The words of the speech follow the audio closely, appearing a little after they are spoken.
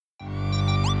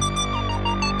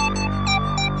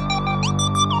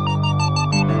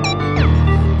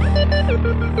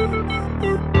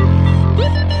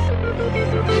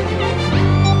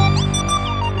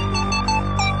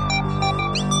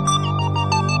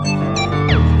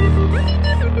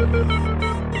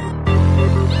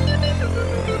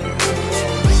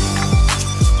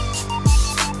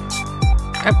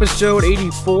Episode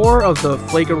 84 of the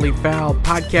Flagrantly Foul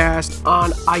podcast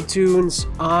on iTunes,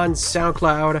 on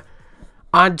SoundCloud,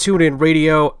 on TuneIn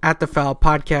Radio, at the Foul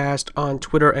Podcast, on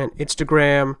Twitter and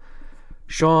Instagram.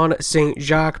 Sean St.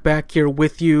 Jacques back here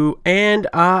with you, and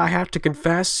I have to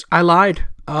confess, I lied.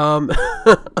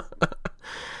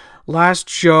 Last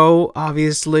show,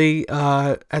 obviously,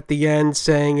 at the end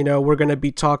saying, we're going to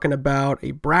be talking about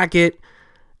a bracket,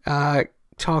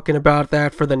 talking about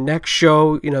that for the next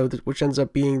show, which ends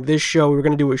up being this show. We were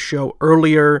going to do a show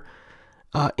earlier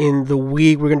in the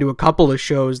week. We're going to do a couple of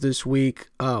shows this week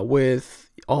with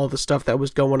all the stuff that was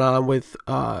going on with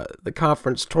the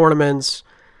conference tournaments,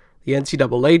 the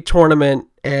NCAA tournament,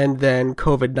 and then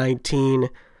COVID-19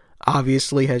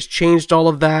 obviously has changed all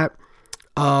of that.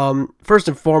 First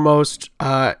and foremost,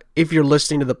 if you're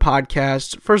listening to the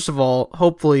podcast, first of all,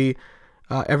 hopefully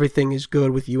everything is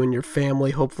good with you and your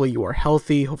family. Hopefully you are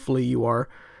healthy. Hopefully you are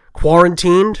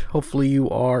quarantined. Hopefully you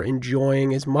are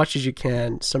enjoying as much as you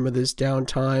can some of this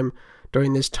downtime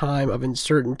during this time of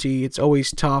uncertainty. It's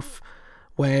always tough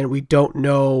when we don't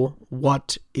know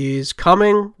what is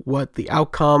coming, what the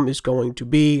outcome is going to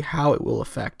be, how it will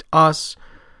affect us.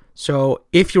 So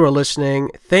if you are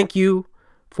listening, thank you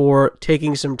for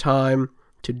taking some time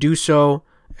to do so.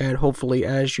 And hopefully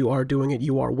as you are doing it,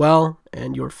 you are well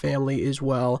and your family is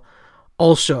well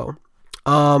also.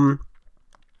 We're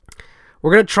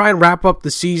going to try and wrap up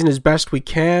the season as best we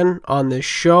can on this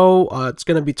show. It's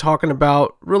going to be talking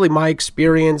about really my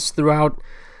experience throughout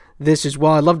this as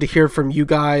well. I'd love to hear from you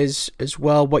guys as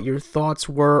well, what your thoughts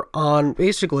were on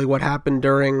basically what happened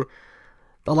during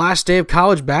the last day of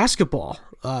college basketball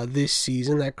this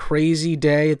season, that crazy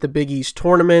day at the Big East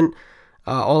tournament.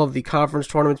 All of the conference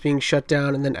tournaments being shut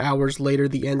down, and then hours later,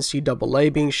 the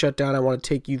NCAA being shut down. I want to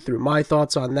take you through my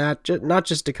thoughts on that, not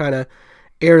just to kind of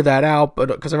air that out, but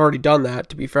because I've already done that,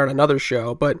 to be fair, on another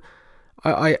show. But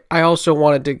I also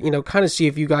wanted to, kind of see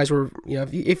if you guys were,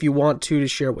 if you want to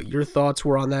share what your thoughts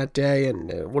were on that day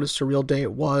and what a surreal day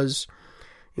it was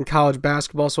in college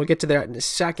basketball. So I'll get to that in a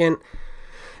second.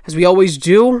 As we always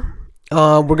do,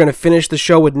 we're going to finish the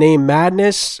show with Name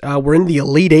Madness. We're in the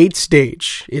Elite Eight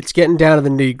stage. It's getting down to the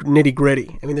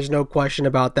nitty-gritty. I mean, there's no question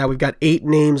about that. We've got 8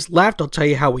 names left. I'll tell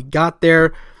you how we got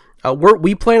there.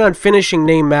 We plan on finishing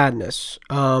Name Madness.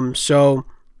 So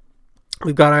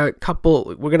we've got a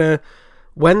couple. We're going to,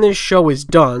 when this show is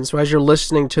done, so as you're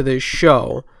listening to this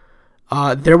show,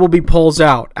 there will be polls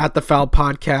out at the Foul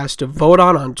Podcast to vote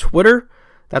on Twitter.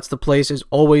 That's the place, as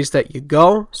always, that you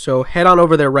go. So head on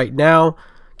over there right now.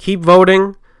 Keep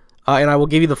voting, and I will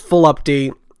give you the full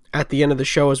update at the end of the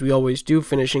show, as we always do,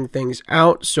 finishing things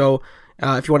out. So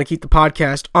if you want to keep the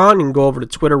podcast on, you can go over to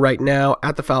Twitter right now,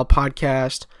 at the Foul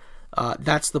Podcast.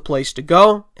 That's the place to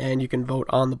go, and you can vote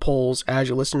on the polls as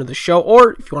you listen to the show.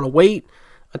 Or if you want to wait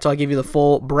until I give you the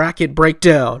full bracket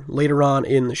breakdown later on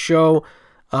in the show,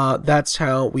 that's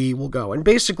how we will go. And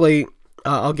basically,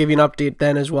 I'll give you an update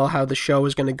then as well, how the show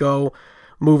is going to go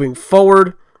moving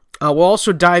forward. We'll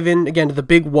also dive in, again, to the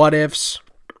big what-ifs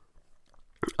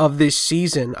of this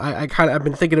season. I've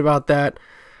been thinking about that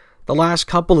the last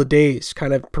couple of days,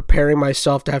 kind of preparing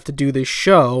myself to have to do this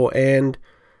show, and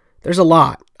there's a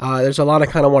lot. There's a lot I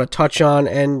kind of want to touch on,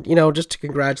 and, just to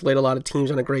congratulate a lot of teams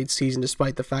on a great season,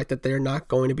 despite the fact that they're not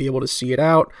going to be able to see it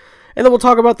out. And then we'll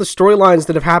talk about the storylines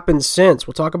that have happened since.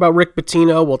 We'll talk about Rick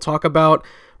Pitino. We'll talk about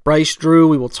Bryce Drew.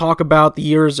 We will talk about the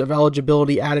years of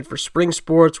eligibility added for spring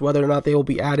sports, whether or not they will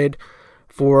be added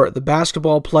for the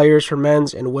basketball players, for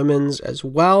men's and women's as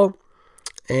well.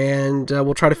 And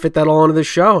we'll try to fit that all into the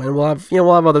show. And we'll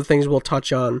have other things we'll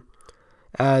touch on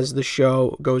as the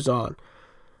show goes on.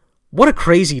 What a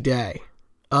crazy day.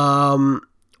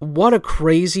 What a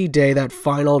crazy day, that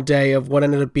final day of what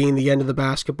ended up being the end of the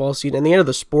basketball season and the end of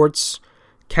the sports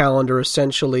calendar,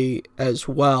 essentially, as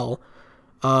well.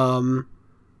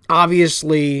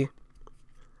 Obviously,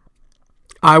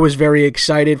 I was very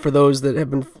excited. For those that have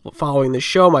been following the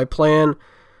show, my plan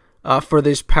for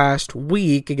this past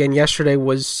week, again, yesterday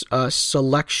was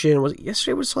selection.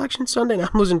 Yesterday was Selection Sunday? And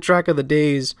I'm losing track of the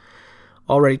days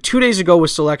already. 2 days ago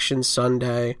was Selection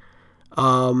Sunday.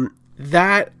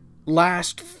 That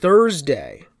last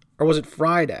Thursday, or was it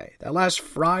Friday? That last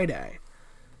Friday,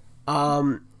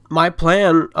 my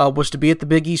plan was to be at the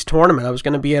Big East tournament. I was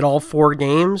going to be at all 4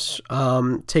 games,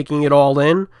 taking it all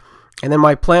in. And then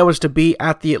my plan was to be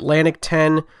at the Atlantic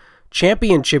 10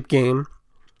 championship game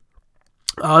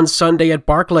on Sunday at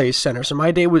Barclays Center. So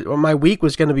my week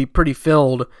was going to be pretty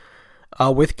filled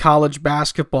with college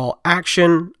basketball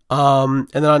action. And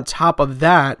then on top of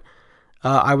that,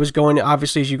 I was going to,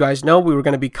 obviously, as you guys know, we were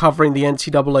going to be covering the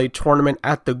NCAA tournament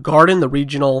at the Garden, the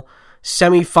regional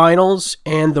semifinals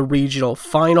and the regional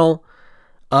final.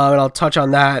 And I'll touch on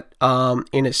that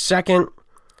in a second.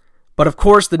 But of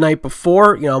course, the night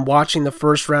before, I'm watching the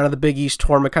first round of the Big East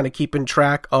tournament, kind of keeping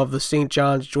track of the St.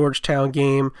 John's Georgetown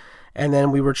game. And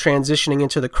then we were transitioning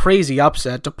into the crazy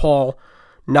upset, DePaul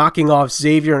knocking off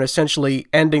Xavier and essentially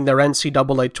ending their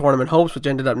NCAA tournament hopes, which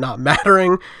ended up not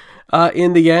mattering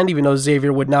in the end, even though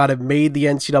Xavier would not have made the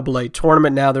NCAA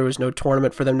tournament. Now there was no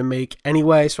tournament for them to make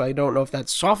anyway, so I don't know if that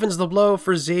softens the blow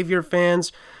for Xavier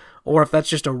fans or if that's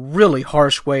just a really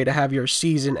harsh way to have your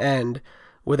season end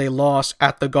with a loss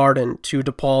at the Garden to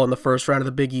DePaul in the first round of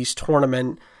the Big East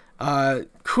tournament.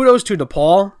 Kudos to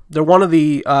DePaul. They're one of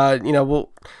the, I'm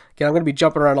going to be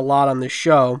jumping around a lot on this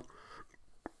show.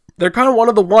 They're kind of one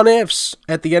of the what-ifs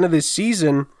at the end of this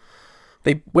season.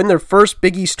 They win their first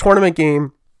Big East tournament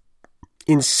game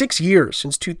in 6 years,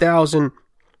 since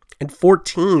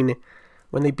 2014,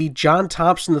 when they beat John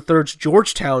Thompson III's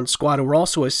Georgetown squad, who were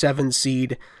also a 7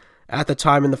 seed at the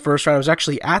time in the first round. I was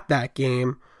actually at that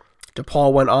game.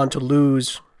 DePaul went on to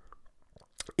lose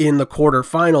in the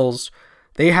quarterfinals.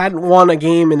 They hadn't won a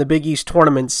game in the Big East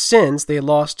tournament since. They had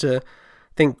lost to, I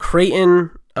think,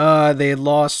 Creighton. They had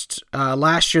lost,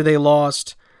 last year they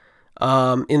lost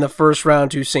in the first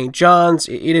round to St. John's.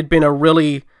 It had been a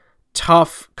really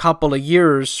tough couple of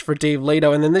years for Dave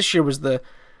Lato. And then this year was the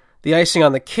icing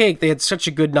on the cake. They had such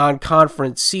a good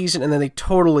non-conference season, and then they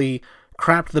totally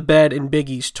crapped the bed in Big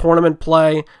East tournament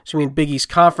play. Big East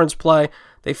conference play.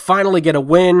 They finally get a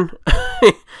win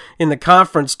in the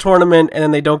conference tournament, and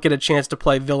then they don't get a chance to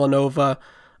play Villanova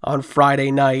on Friday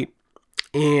night,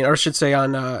 Friday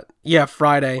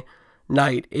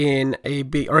night in a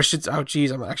big, I'm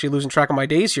actually losing track of my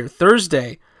days here.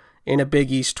 Thursday in a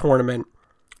Big East tournament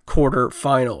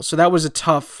quarterfinal. So that was a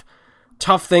tough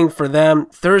thing for them.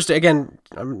 Thursday, again,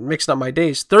 I'm mixing up my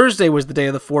days. Thursday was the day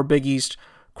of the 4 Big East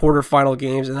quarterfinal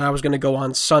games, and I was going to go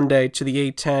on Sunday to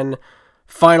the A10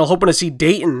 final, hoping to see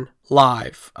Dayton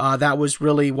live. That was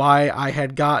really why I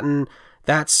had gotten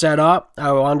that set up.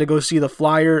 I wanted to go see the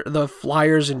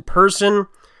Flyers in person,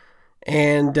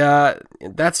 and they're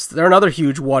another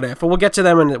huge what if. But we'll get to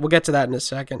them, and we'll get to that in a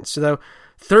second. So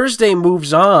Thursday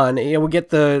moves on. We get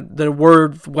the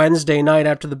word Wednesday night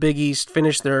after the Big East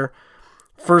finished their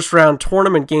first round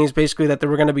tournament games, basically that there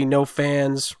were going to be no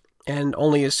fans and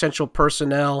only essential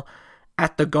personnel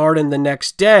at the Garden the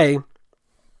next day.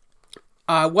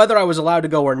 Whether I was allowed to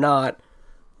go or not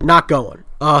going.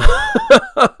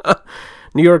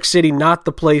 New York City, not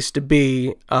the place to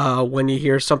be when you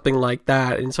hear something like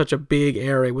that in such a big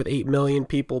area with 8 million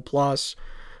people plus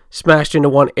smashed into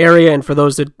one area. And for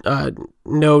those that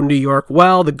know New York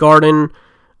well, the Garden,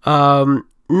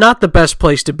 not the best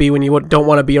place to be when you don't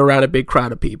want to be around a big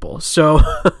crowd of people. So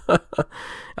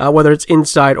whether it's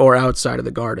inside or outside of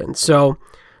the Garden. So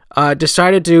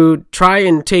decided to try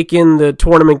and take in the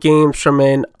tournament games from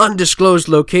an undisclosed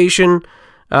location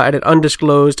at an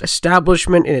undisclosed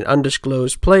establishment in an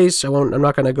undisclosed place. I'm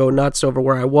not going to go nuts over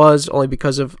where I was, only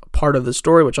because of part of the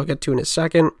story, which I'll get to in a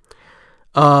second.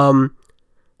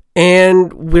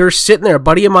 And we're sitting there. A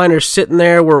buddy of mine are sitting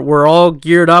there. We're all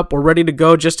geared up. We're ready to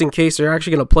go just in case they're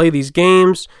actually going to play these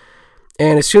games.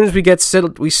 And as soon as we get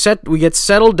settled, we get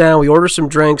settled down. We order some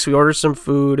drinks. We order some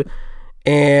food.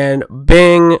 And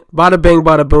bing, bada bing,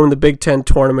 bada boom, the Big Ten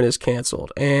tournament is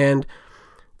canceled. And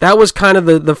that was kind of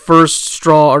the first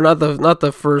straw, or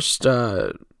the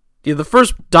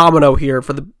first domino here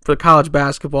for college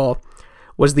basketball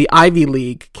was the Ivy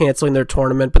League canceling their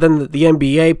tournament. But then the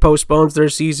NBA postpones their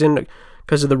season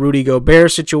because of the Rudy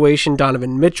Gobert situation.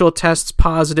 Donovan Mitchell tests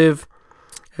positive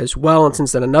as well. And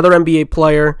since then, another NBA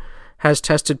player has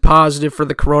tested positive for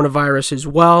the coronavirus as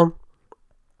well.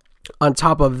 On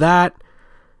top of that,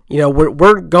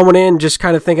 we're going in just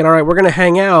kind of thinking, all right, we're going to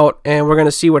hang out and we're going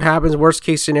to see what happens. Worst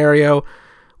case scenario,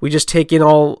 we just take in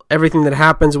everything that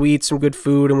happens. We eat some good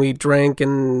food and we drink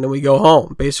and then we go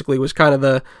home. Basically, was kind of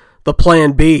the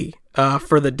plan B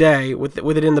for the day, with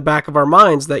it in the back of our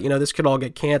minds that this could all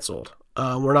get canceled.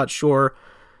 We're not sure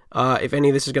if any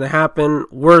of this is going to happen.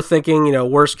 We're thinking,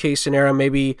 worst case scenario,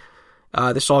 maybe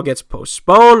this all gets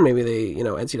postponed. Maybe the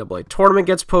NCAA tournament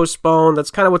gets postponed.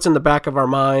 That's kind of what's in the back of our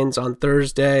minds on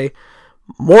Thursday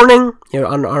morning.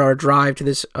 On our drive to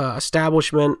this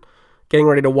establishment, getting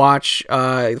ready to watch.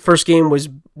 The first game was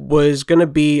going to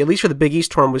be, at least for the Big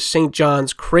East tournament, was St.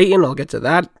 John's Creighton. I'll get to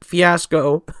that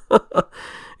fiasco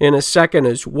in a second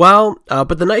as well.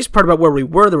 But the nice part about where we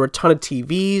were, there were a ton of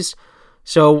TVs.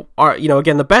 So,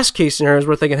 again, the best case scenario is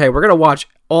we're thinking, hey, we're going to watch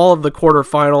all of the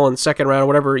quarterfinal and second round,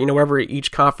 wherever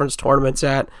each conference tournament's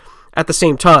at at the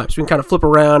same time. So we can kind of flip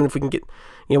around. If we can get,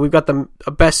 we've got the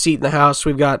best seat in the house.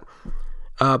 We've got,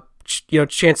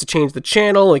 chance to change the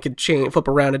channel. We could flip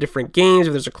around to different games.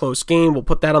 If there's a close game, we'll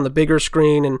put that on the bigger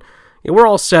screen, and we're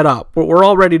all set up. We're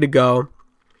all ready to go.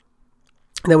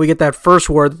 And then we get that first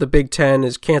word that the Big Ten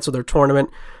has canceled their tournament.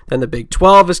 Then the Big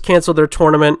 12 has canceled their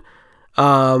tournament.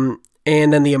 And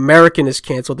then the American has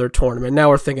canceled their tournament. Now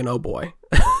we're thinking, oh boy.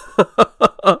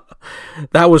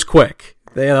 That was quick.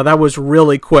 That was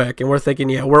really quick. And we're thinking,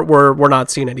 we're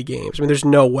not seeing any games. I mean, there's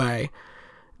no way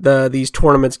these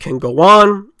tournaments can go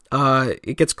on.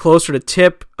 It gets closer to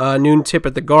tip, noon tip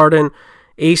at the Garden.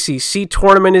 ACC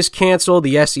tournament is canceled.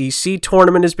 The SEC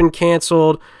tournament has been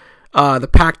canceled. The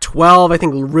Pac-12, I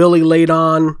think, really late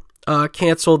on,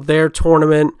 canceled their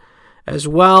tournament as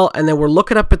well. And then we're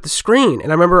looking up at the screen.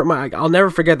 And I remember, I'll never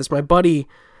forget this. My buddy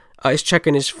is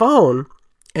checking his phone,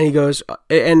 and he goes,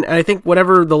 and I think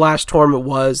whatever the last tournament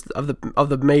was of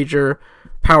the major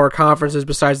power conferences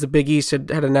besides the Big East had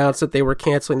announced that they were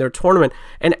canceling their tournament.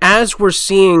 And as we're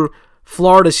seeing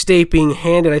Florida State being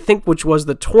handed, I think, which was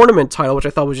the tournament title, which I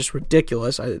thought was just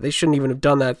ridiculous. They shouldn't even have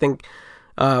done that. I think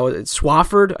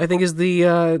Swafford, I think, is the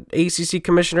ACC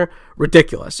commissioner.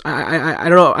 Ridiculous. I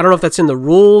don't know. I don't know if that's in the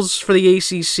rules for the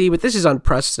ACC, but this is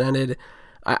unprecedented.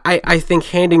 I think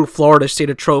handing Florida State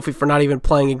a trophy for not even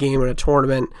playing a game in a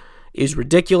tournament is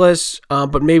ridiculous.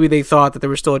 But maybe they thought that there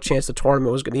was still a chance the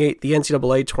tournament was the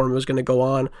NCAA tournament was going to go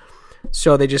on.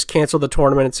 So they just canceled the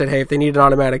tournament and said, hey, if they need an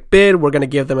automatic bid, we're going to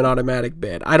give them an automatic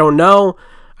bid. I don't know.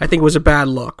 I think it was a bad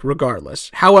look, regardless.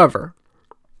 However,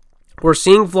 we're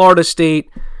seeing Florida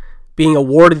State being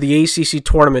awarded the ACC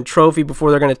tournament trophy before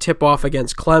they're going to tip off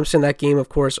against Clemson. That game, of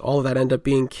course, all of that ended up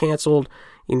being canceled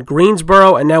in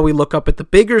Greensboro. And now we look up at the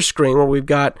bigger screen where we've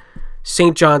got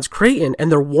St. John's Creighton,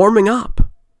 and they're warming up.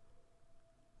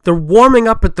 They're warming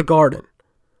up at the Garden.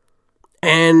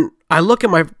 And I look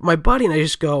at my buddy and I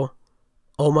just go,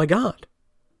 oh my God.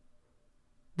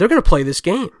 They're going to play this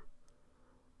game.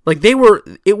 Like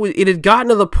it had gotten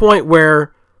to the point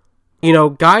where,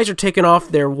 guys are taking off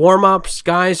their warm-ups,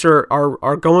 guys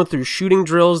are going through shooting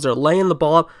drills, they're laying the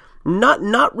ball up.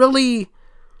 Not really.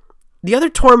 The other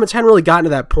tournaments hadn't really gotten to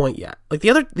that point yet. Like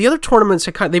the other tournaments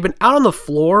they've been out on the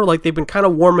floor, like they've been kind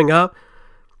of warming up.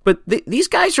 But these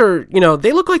guys are,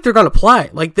 they look like they're going to play.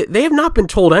 Like they have not been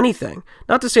told anything.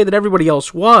 Not to say that everybody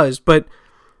else was, but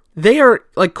they are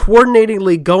like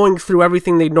coordinatedly going through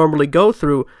everything they normally go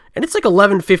through. And it's like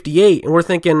 11:58, and we're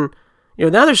thinking,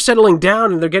 now they're settling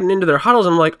down and they're getting into their huddles.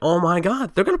 And I'm like, oh my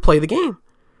God, they're going to play the game.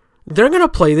 They're going to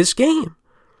play this game.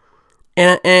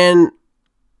 And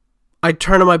I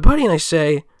turn to my buddy and I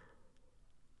say,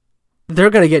 they're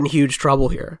going to get in huge trouble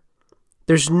here.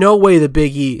 There's no way the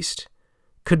Big East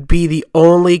could be the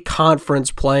only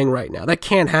conference playing right now. That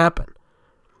can't happen.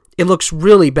 It looks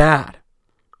really bad,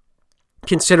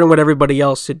 considering what everybody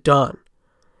else had done.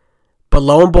 But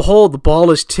lo and behold, the ball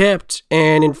is tipped,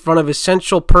 and in front of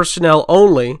essential personnel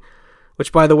only,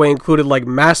 which, by the way, included like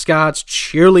mascots,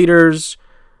 cheerleaders,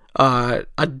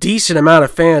 a decent amount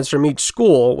of fans from each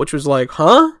school, which was like,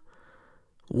 huh?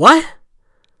 What?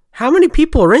 How many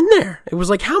people are in there? It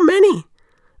was like, how many?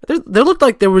 There looked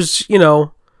like there was,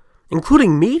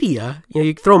 including media.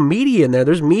 You throw media in there.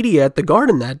 There's media at the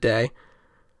Garden that day.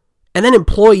 And then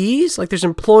employees, like there's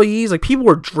employees, like people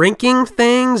were drinking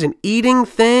things and eating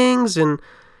things, and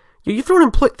you throw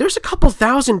an there's a couple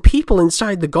thousand people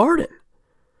inside the Garden.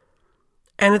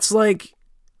 And it's like,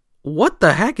 what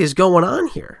the heck is going on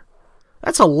here?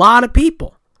 That's a lot of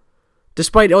people,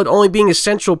 despite it only being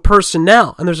essential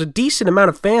personnel. And there's a decent amount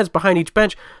of fans behind each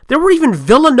bench. There were even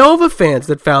Villanova fans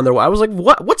that found their way. I was like,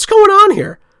 what's going on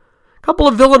here? A couple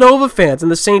of Villanova fans in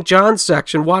the St. John's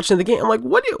section watching the game. I'm like,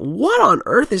 what on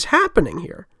earth is happening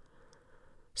here?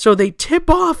 So they tip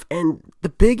off, and the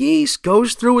Big East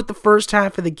goes through with the first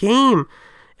half of the game.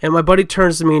 And my buddy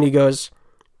turns to me and he goes,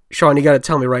 Sean, you got to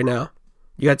tell me right now.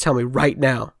 You got to tell me right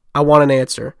now. I want an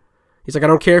answer. He's like, I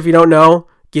don't care if you don't know.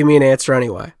 Give me an answer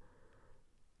anyway.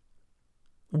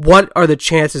 What are the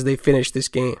chances they finish this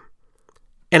game?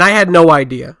 And I had no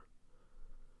idea.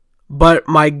 But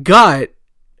my gut,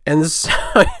 and this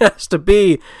has to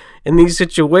be in these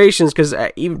situations, because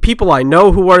even people I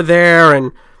know who are there,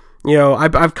 and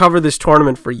I've covered this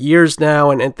tournament for years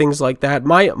now, and things like that.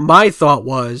 My thought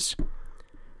was,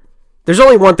 there's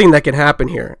only one thing that can happen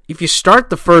here. If you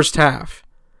start the first half,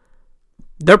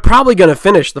 they're probably going to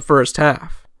finish the first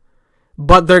half,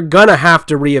 but they're going to have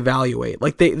to reevaluate.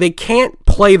 Like they can't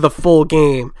play the full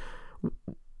game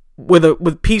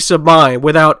with peace of mind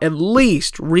without at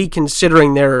least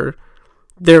reconsidering their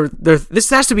this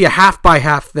has to be a half by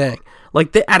half thing.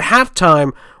 Like, at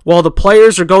halftime, while the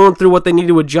players are going through what they need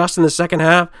to adjust in the second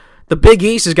half, the Big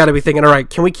East has got to be thinking, all right,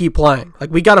 can we keep playing?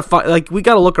 Like, we got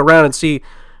to look around and see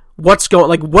what's going,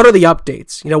 like, what are the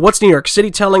updates? What's New York City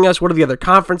telling us? What are the other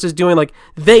conferences doing? Like,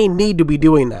 they need to be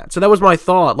doing that. So that was my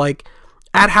thought. Like,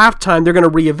 at halftime, they're going to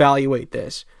reevaluate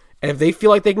this. And if they feel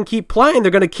like they can keep playing,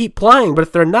 they're going to keep playing. But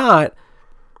if they're not,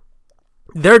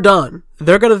 they're done.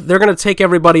 They're gonna take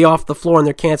everybody off the floor and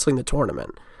they're canceling the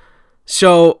tournament.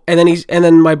 So, and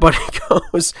then my buddy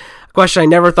goes, a question I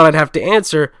never thought I'd have to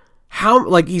answer.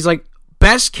 He's like,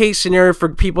 best case scenario for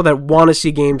people that want to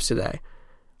see games today.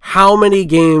 How many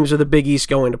games are the Big East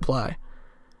going to play?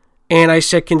 And I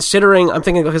said, I'm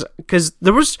thinking, because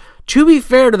there was, to be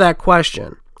fair to that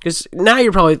question, because now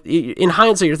you're probably, in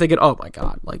hindsight, you're thinking, oh my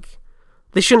God, like,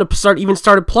 they shouldn't have even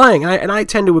started playing. And I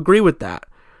tend to agree with that.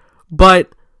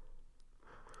 But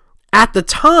at the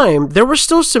time, there were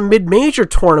still some mid-major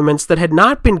tournaments that had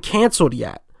not been canceled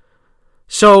yet.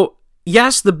 So,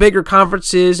 yes, the bigger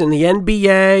conferences and the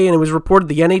NBA, and it was reported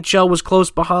the NHL was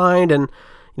close behind, and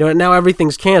now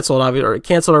everything's canceled,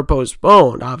 or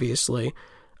postponed, obviously,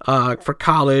 for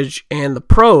college and the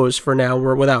pros. For now,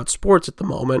 we're without sports at the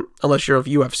moment, unless you're a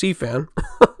UFC fan,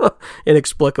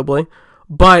 inexplicably.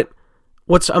 But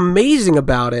what's amazing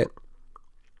about it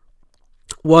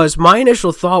was, my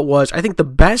initial thought was, I think the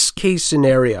best case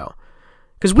scenario,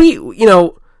 because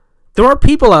there are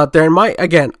people out there,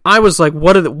 and I was like,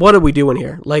 what are we doing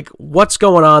here? Like, what's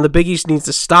going on? The Big East needs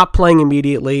to stop playing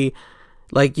immediately.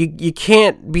 Like, you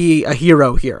can't be a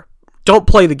hero here. Don't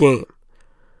play the game.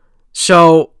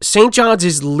 So, St. John's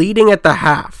is leading at the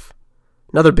half.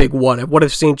 Another big what if. What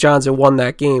if St. John's had won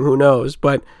that game? Who knows?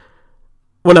 But,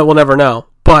 we'll never know.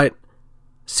 But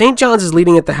St. John's is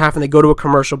leading at the half, and they go to a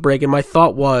commercial break, and my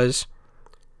thought was,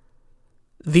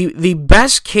 the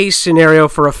best case scenario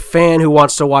for a fan who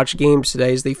wants to watch games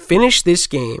today is they finish this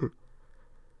game,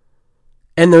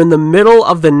 and they're in the middle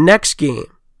of the next game,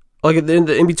 like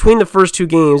in between the first two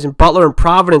games, and Butler and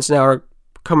Providence now are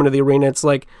coming to the arena. It's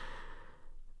like,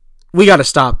 we got to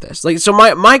stop this. Like, so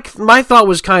my thought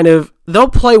was kind of, they'll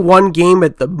play one game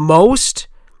at the most,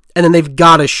 and then they've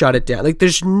got to shut it down. Like,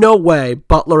 there's no way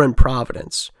Butler and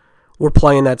Providence were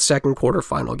playing that second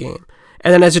quarterfinal game.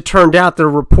 And then, as it turned out, there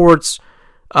were reports,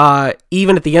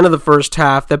 even at the end of the first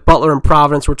half, that Butler and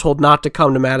Providence were told not to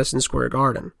come to Madison Square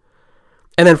Garden.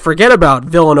 And then forget about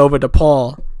Villanova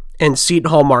DePaul and Seton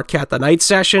Hall Marquette. The night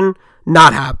session,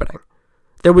 not happening.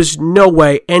 There was no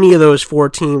way any of those four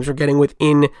teams were getting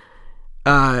within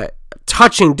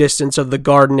touching distance of the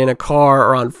Garden in a car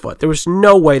or on foot. There was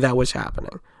no way that was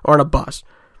happening, or on a bus.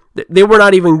 They were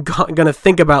not even going to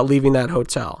think about leaving that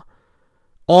hotel.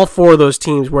 All four of those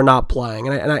teams were not playing,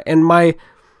 and my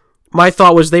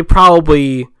thought was, they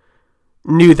probably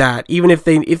knew that. Even if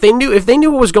they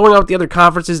knew what was going on with the other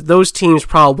conferences, those teams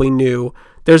probably knew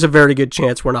there's a very good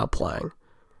chance we're not playing.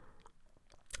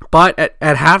 But at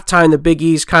halftime, the Big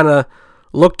East kind of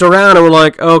looked around and were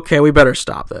like, okay, we better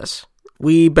stop this.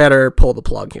 We better pull the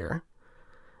plug here.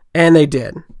 And they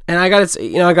did. And I gotta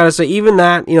say, even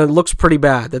that, it looks pretty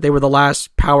bad that they were the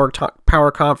last power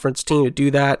conference team to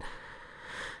do that.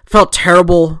 Felt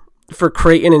terrible for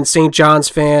Creighton and St. John's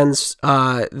fans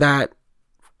that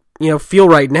feel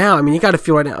right now. I mean, you got to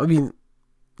feel right now. I mean,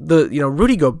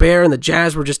 Rudy Gobert and the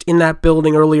Jazz were just in that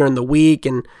building earlier in the week,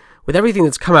 and with everything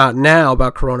that's come out now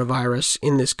about coronavirus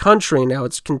in this country, now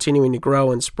it's continuing to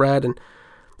grow and spread, and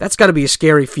that's got to be a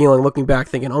scary feeling, looking back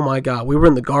thinking, oh my God, we were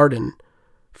in the Garden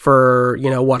for,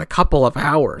 a couple of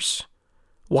hours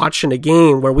watching a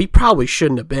game where we probably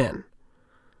shouldn't have been.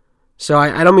 So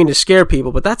I don't mean to scare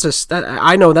people, but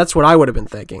I know that's what I would have been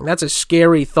thinking. That's a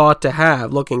scary thought to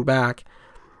have, looking back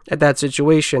at that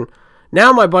situation.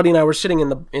 Now my buddy and I were sitting in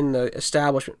the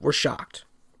establishment. We're shocked.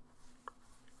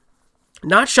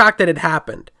 Not shocked that it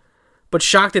happened, but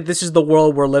shocked that this is the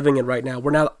world we're living in right now,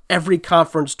 where now every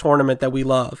conference tournament that we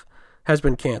love has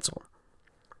been canceled.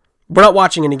 We're not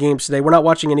watching any games today. We're not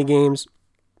watching any games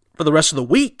for the rest of the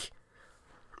week.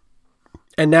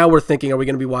 And now we're thinking, are we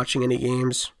going to be watching any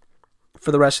games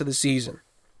for the rest of the season?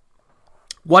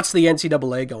 What's the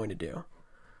NCAA going to do?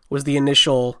 Was the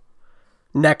initial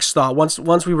next thought. Once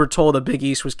we were told the Big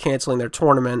East was canceling their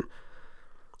tournament,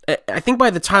 I think by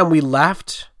the time we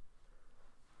left,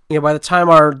 by the time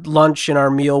our lunch and our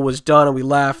meal was done and we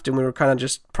left and we were kind of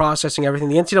just processing everything,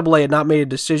 the NCAA had not made a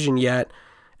decision yet.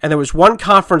 And there was one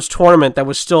conference tournament that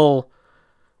was still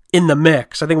in the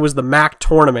mix. I think it was the MAC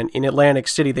tournament in Atlantic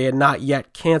City. They had not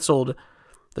yet canceled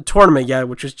the tournament yet,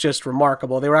 which was just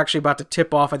remarkable. They were actually about to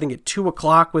tip off, I think, at 2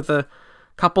 o'clock with a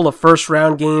couple of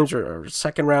first-round games or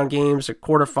second-round games, a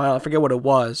quarterfinal. I forget what it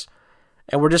was.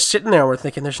 And we're just sitting there and we're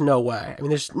thinking, there's no way. I mean,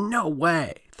 there's no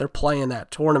way they're playing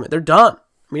that tournament. They're done.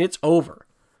 I mean, it's over.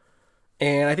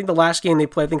 And I think the last game they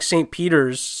played, I think St.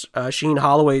 Peter's, Sheen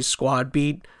Holloway's squad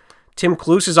beat Tim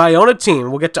Kluse's Iona team.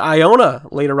 We'll get to Iona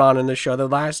later on in the show. The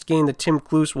last game that Tim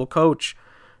Kluse will coach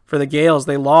for the Gales,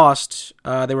 they lost.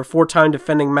 They were 4-time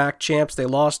defending MAC champs. They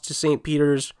lost to St.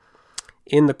 Peter's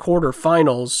in the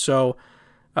quarterfinals. So,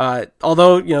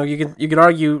 although you could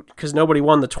argue because nobody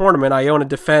won the tournament, Iona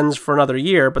defends for another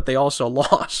year, but they also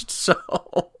lost. So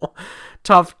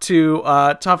tough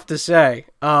to say.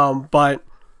 But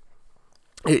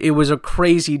it was a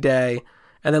crazy day.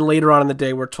 And then later on in the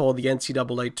day, we're told the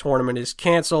NCAA tournament is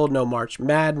canceled. No March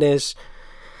Madness.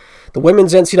 The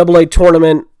women's NCAA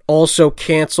tournament also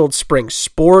canceled. Spring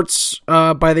sports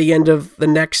by the end of the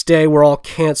next day were all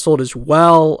canceled as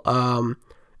well.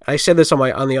 I said this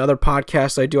on the other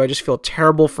podcast I do. I just feel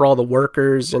terrible for all the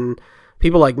workers and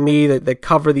people like me that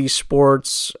cover these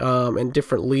sports and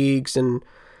different leagues and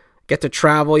get to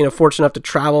travel, fortunate enough to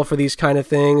travel for these kind of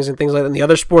things and things like that. And the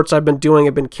other sports I've been doing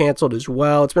have been canceled as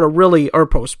well. It's been or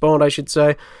postponed, I should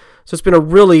say. So it's been a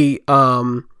really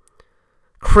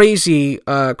crazy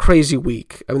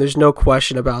week. I mean, there's no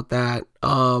question about that.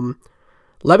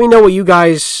 Let me know what you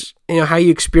guys, how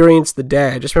you experienced the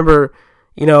day. I just remember,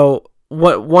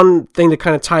 what one thing to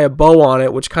kind of tie a bow on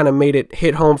it, which kind of made it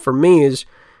hit home for me is,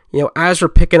 as we're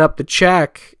picking up the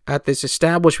check at this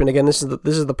establishment, again, this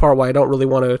is the part why I don't really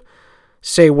want to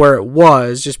say where it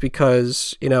was, just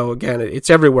because, again,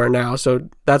 it's everywhere now, so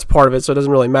that's part of it, so it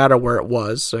doesn't really matter where it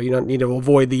was, so you don't need to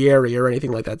avoid the area or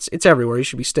anything like that. It's everywhere. You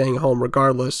should be staying home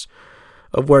regardless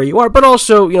of where you are, but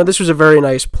also, this was a very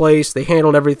nice place. They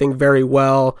handled everything very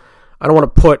well. I don't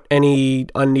want to put any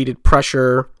unneeded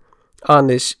pressure on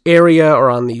this area or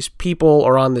on these people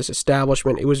or on this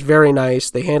establishment. It was very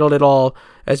nice. They handled it all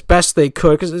as best they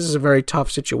could because this is a very tough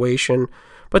situation.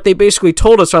 But they basically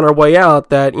told us on our way out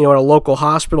that, at a local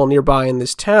hospital nearby in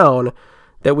this town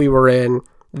that we were in,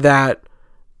 that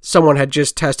someone had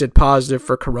just tested positive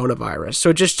for coronavirus.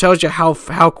 So it just tells you how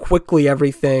quickly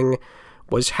everything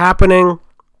was happening.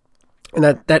 And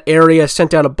that area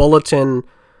sent out a bulletin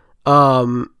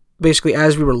basically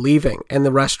as we were leaving, and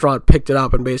the restaurant picked it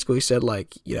up and basically said,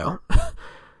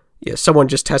 someone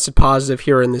just tested positive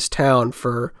here in this town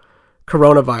for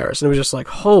coronavirus. And it was just like,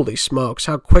 holy smokes,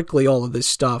 how quickly all of this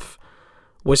stuff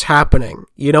was happening.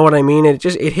 You know what I mean? It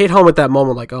hit home at that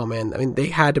moment, like, oh man, I mean, they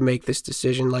had to make this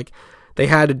decision. Like, they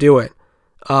had to do it.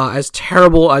 As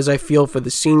terrible as I feel for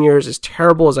the seniors, as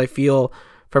terrible as I feel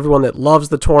for everyone that loves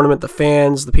the tournament, the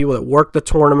fans, the people that work the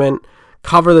tournament,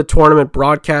 cover the tournament,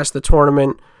 broadcast the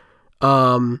tournament,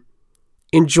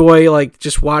 enjoy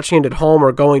just watching it at home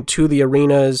or going to the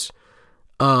arenas.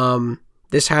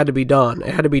 This had to be done.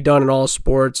 It had to be done in all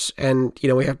sports, and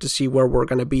we have to see where we're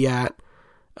going to be at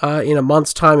in a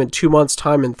month's time, in 2 months'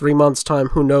 time, in 3 months' time.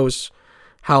 Who knows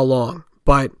how long?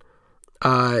 But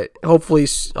hopefully,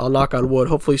 I'll knock on wood,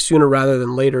 hopefully sooner rather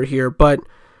than later here. But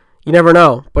you never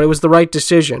know. But it was the right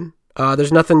decision.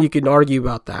 There's nothing you can argue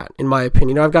about that, in my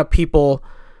opinion. I've got people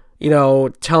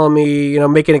telling me,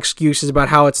 making excuses about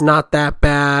how it's not that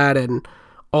bad and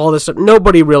all this stuff.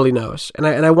 Nobody really knows. And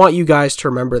I want you guys to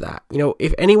remember that.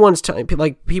 If anyone's telling,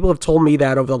 people have told me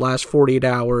that over the last 48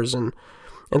 hours and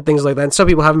things like that. And some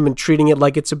people haven't been treating it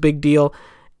like it's a big deal.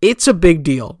 It's a big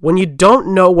deal. When you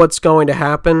don't know what's going to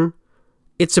happen,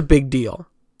 it's a big deal.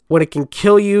 When it can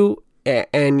kill you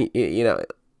and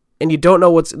you don't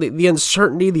know what's the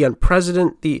uncertainty, the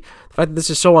unprecedented, the fact that this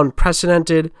is so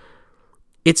unprecedented,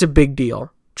 it's a big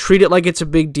deal. Treat it like it's a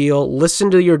big deal. Listen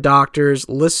to your doctors.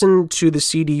 Listen to the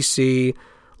CDC.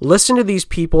 Listen to these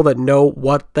people that know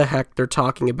what the heck they're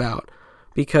talking about,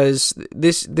 because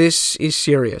this is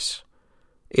serious.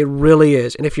 It really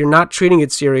is. And if you're not treating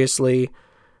it seriously,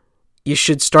 you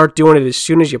should start doing it as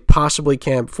soon as you possibly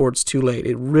can before it's too late.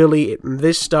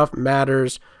 This stuff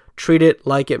matters. Treat it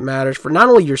like it matters for not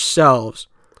only yourselves,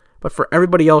 but for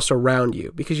everybody else around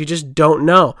you, because you just don't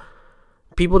know.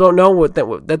 People don't know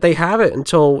that they have it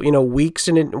until, weeks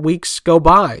and weeks go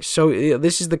by. So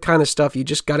this is the kind of stuff you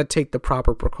just got to take the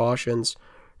proper precautions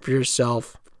for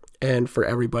yourself and for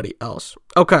everybody else.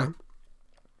 Okay.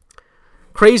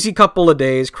 Crazy couple of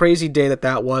days, crazy day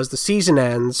that was. The season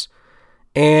ends,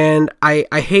 and I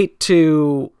hate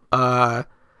to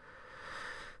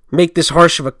make this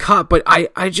harsh of a cut, but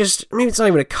I just, maybe it's not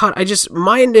even a cut.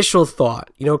 My initial thought,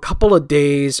 a couple of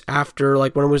days after,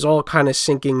 when it was all kind of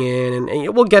sinking in,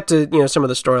 and we'll get to, some of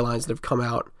the storylines that have come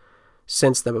out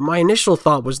since then, but my initial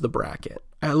thought was the bracket.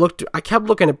 I kept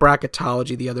looking at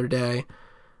bracketology the other day,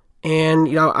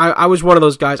 And, I was one of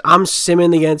those guys. I'm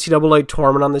simming the NCAA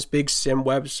tournament on this big sim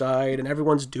website, and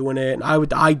everyone's doing it, and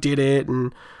I did it,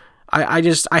 and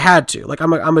I had to. Like,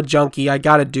 I'm a junkie. I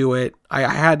got to do it. I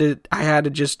had to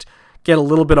just get a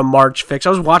little bit of March fix. I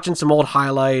was watching some old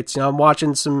highlights. I'm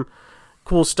watching some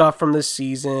cool stuff from this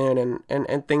season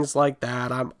and things like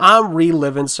that. I'm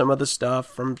reliving some of the stuff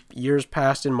from years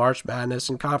past in March Madness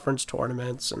and conference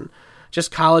tournaments and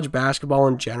just college basketball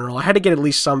in general. I had to get at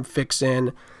least some fix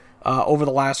in over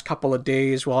the last couple of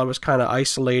days while I was kind of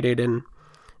isolated and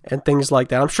things like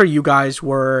that. I'm sure you guys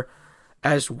were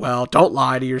as well. Don't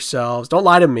lie to yourselves. Don't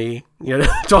lie to me.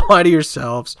 Don't lie to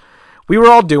yourselves. We were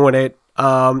all doing it.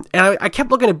 And I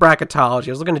kept looking at bracketology.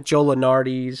 I was looking at Joe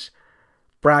Lunardi's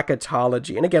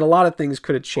bracketology. And again, a lot of things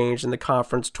could have changed in the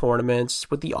conference tournaments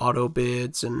with the auto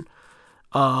bids, and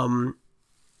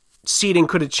seeding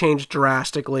could have changed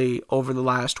drastically over the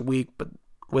last week. But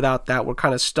without that, we're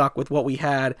kind of stuck with what we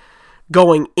had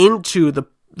going into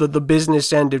the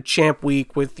business end of Champ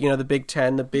Week with, the Big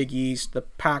Ten, the Big East, the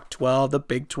Pac-12, the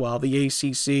Big 12, the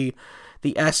ACC,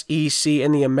 the SEC,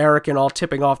 and the American all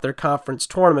tipping off their conference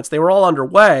tournaments. They were all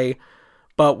underway,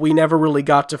 but we never really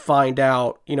got to find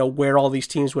out, where all these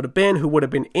teams would have been, who would have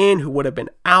been in, who would have been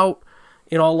out,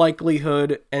 in all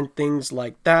likelihood, and things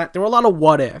like that. There were a lot of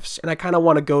what-ifs, and I kind of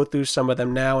want to go through some of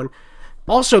them now, and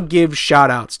also give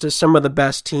shout-outs to some of the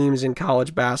best teams in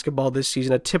college basketball this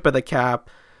season, a tip of the cap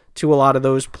to a lot of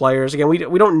those players. Again, we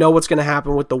don't know what's going to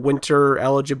happen with the winter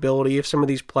eligibility, if some of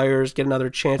these players get another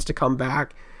chance to come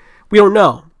back. We don't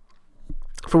know.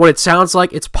 For what it sounds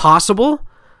like, it's possible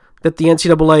that the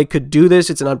NCAA could do this.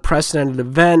 It's an unprecedented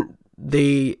event.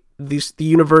 The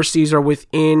universities are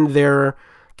within their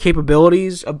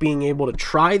capabilities of being able to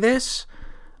try this.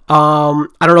 I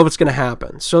don't know if it's going to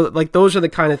happen. So, those are the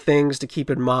kind of things to keep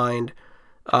in mind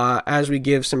as we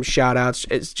give some shout-outs.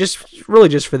 It's just really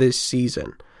just for this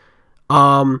season.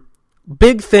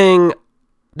 Big thing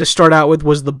to start out with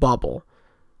was the bubble.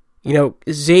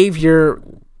 Xavier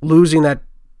losing that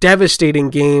devastating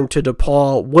game to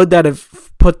DePaul, would that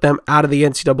have put them out of the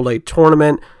NCAA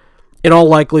tournament? In all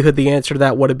likelihood, the answer to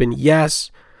that would have been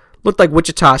yes. Looked like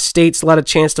Wichita State still had a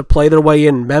chance to play their way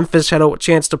in. Memphis had a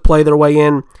chance to play their way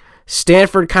in.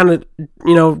 Stanford kind of,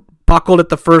 buckled at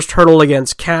the first hurdle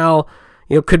against Cal.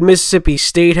 Could Mississippi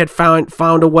State had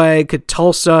found a way? Could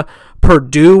Tulsa?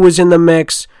 Purdue was in the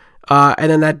mix.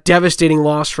 And then that devastating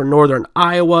loss for Northern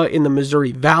Iowa in the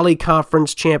Missouri Valley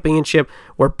Conference Championship,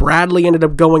 where Bradley ended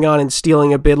up going on and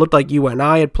stealing a bid. Looked like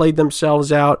UNI had played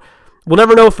themselves out. We'll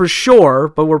never know for sure,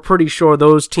 but we're pretty sure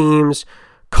those teams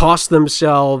cost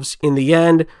themselves in the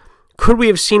end. Could we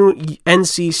have seen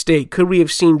NC State? Could we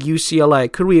have seen UCLA?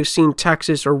 Could we have seen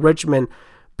Texas or Richmond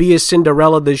be a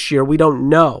Cinderella this year? We don't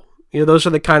know. Those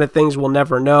are the kind of things we'll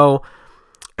never know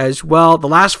as well. The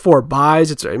last four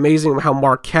byes, it's amazing how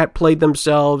Marquette played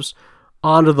themselves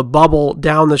onto the bubble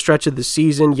down the stretch of the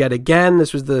season yet again.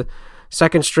 This was the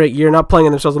second straight year, not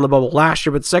playing themselves on the bubble last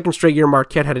year, but second straight year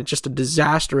Marquette had just a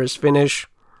disastrous finish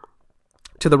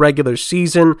to the regular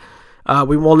season.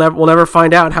 We'll never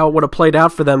find out how it would have played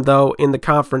out for them, though, in the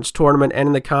conference tournament and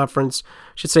in the conference,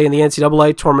 I should say in the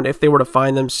NCAA tournament, if they were to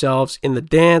find themselves in the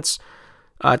dance.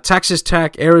 Texas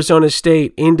Tech, Arizona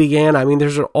State, Indiana,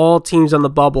 those are all teams on the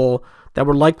bubble that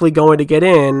were likely going to get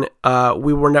in.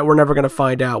 We're never going to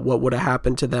find out what would have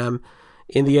happened to them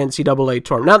in the NCAA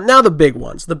tournament. Now the big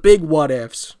ones, the big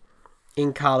what-ifs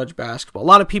in college basketball. A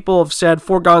lot of people have said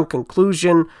foregone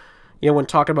conclusion, when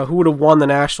talking about who would have won the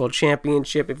national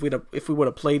championship if we would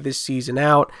have played this season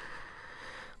out.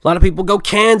 A lot of people go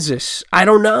Kansas. I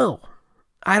don't know.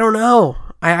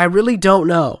 I really don't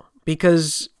know,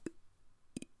 because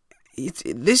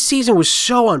this season was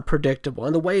so unpredictable,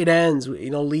 and the way it ends,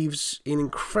 leaves an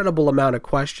incredible amount of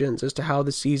questions as to how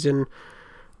the season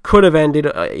could have ended.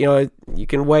 You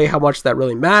can weigh how much that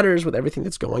really matters with everything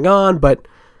that's going on, but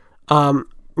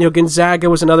Gonzaga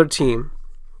was another team.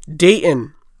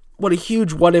 Dayton, what a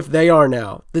huge what if they are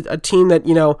now. A team that,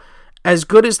 as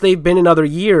good as they've been in other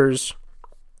years,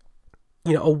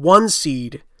 a 1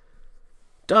 seed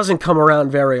doesn't come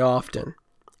around very often.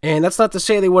 And that's not to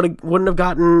say they wouldn't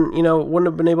have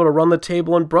been able to run the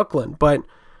table in Brooklyn, but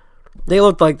they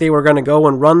looked like they were going to go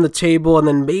and run the table and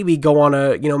then maybe go on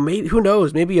maybe, who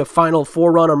knows, maybe a Final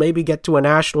Four run or maybe get to a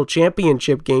national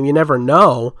championship game. You never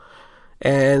know.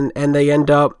 And they end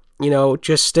up,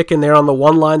 just sticking there on the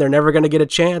one line. They're never going to get a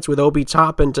chance with Obi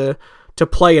Toppin to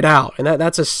play it out. And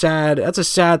that's a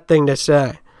sad thing to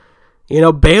say.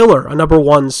 Baylor, a number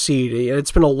 1 seed.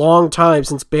 It's been a long time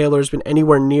since Baylor's been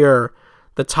anywhere near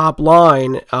the top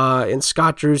line, and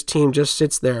Scott Drew's team just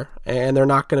sits there, and they're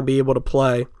not going to be able to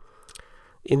play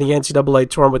in the NCAA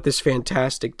tournament with this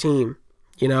fantastic team,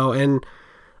 and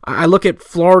I look at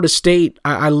Florida State,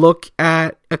 I look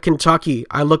at a Kentucky,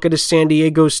 I look at a San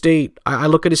Diego State, I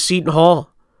look at a Seton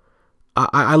Hall,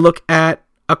 I look at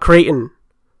a Creighton,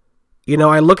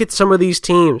 I look at some of these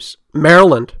teams,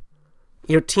 Maryland,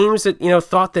 teams that,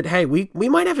 thought that, hey, we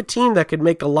might have a team that could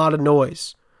make a lot of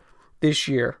noise this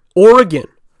year. Oregon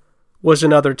was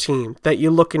another team that you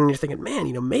look and you're thinking,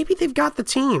 man, maybe they've got the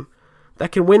team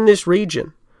that can win this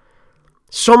region.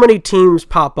 So many teams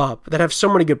pop up that have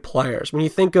so many good players. When you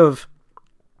think of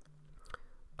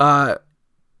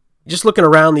just looking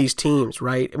around these teams,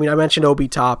 right? I mean, I mentioned Obi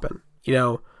Toppin.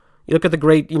 You look at the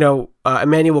great,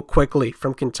 Emmanuel Quickley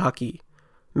from Kentucky,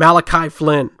 Malachi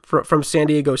Flynn from San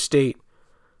Diego State,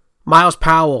 Miles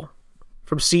Powell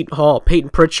from Seton Hall, Peyton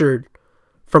Pritchard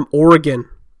from Oregon,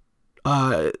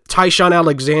 Tyshawn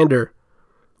Alexander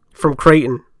from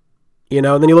Creighton. And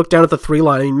then you look down at the 3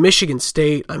 line. I mean, Michigan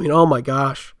State. I mean, oh my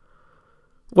gosh.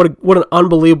 What an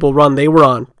unbelievable run they were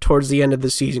on towards the end of the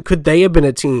season. Could they have been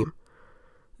a team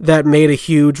that made a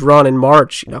huge run in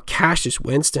March? Cassius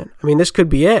Winston. I mean, this could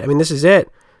be it. I mean, this is it.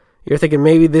 You're thinking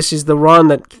maybe this is the run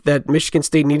that Michigan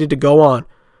State needed to go on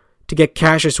to get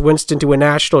Cassius Winston to a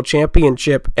national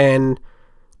championship, and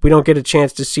we don't get a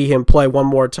chance to see him play one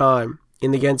more time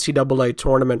in the NCAA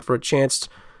tournament for a chance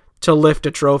to lift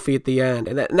a trophy at the end.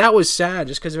 And that was sad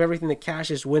just because of everything that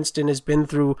Cassius Winston has been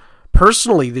through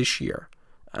personally this year.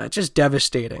 Just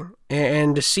devastating.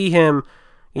 And to see him,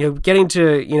 getting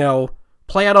to,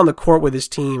 play out on the court with his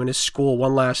team and his school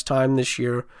one last time this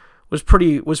year was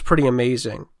pretty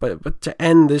amazing. But to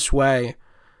end this way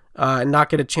and not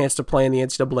get a chance to play in the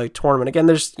NCAA tournament. Again,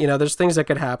 there's things that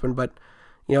could happen, but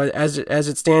as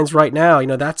it stands right now,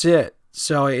 that's it.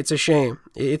 So it's a shame.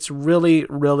 It's really,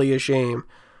 really a shame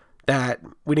that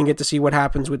we didn't get to see what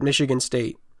happens with Michigan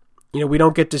State. We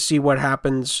don't get to see what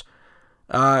happens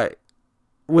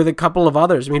with a couple of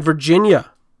others. I mean,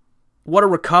 Virginia, what a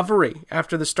recovery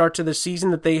after the start to the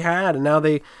season that they had, and now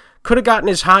they could have gotten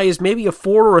as high as maybe a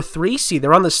 4 or a 3 seed.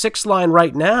 They're on the 6th line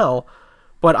right now,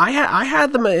 but I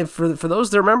had them, for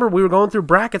those that remember, we were going through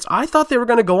brackets, I thought they were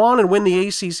going to go on and win the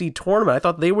ACC tournament. I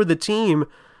thought they were the team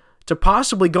to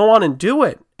possibly go on and do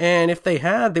it. And if they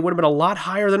had, they would have been a lot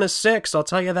higher than a 6. I'll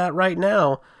tell you that right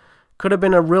now. Could have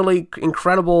been a really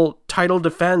incredible title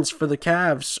defense for the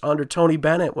Cavs under Tony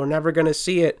Bennett. We're never going to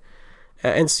see it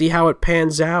and see how it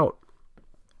pans out.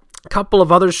 A couple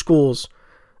of other schools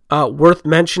worth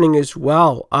mentioning as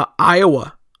well.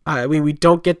 Iowa. I mean, we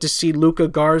don't get to see Luka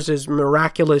Garza's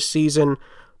miraculous season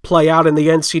play out in the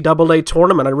NCAA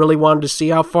tournament. I really wanted to see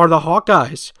how far the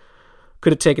Hawkeyes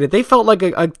could have taken it. They felt like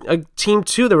a team,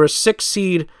 too. They were a 6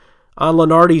 seed on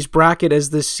Lenardi's bracket as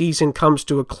this season comes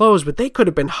to a close, but they could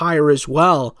have been higher as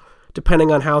well,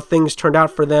 depending on how things turned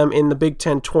out for them in the Big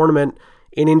Ten tournament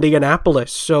in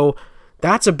Indianapolis. So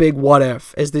that's a big what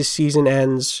if as this season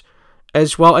ends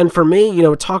as well. And for me,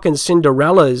 talking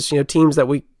Cinderellas, teams that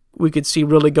we could see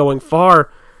really going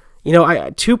far,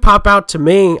 two pop out to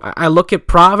me. I look at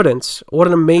Providence. What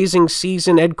an amazing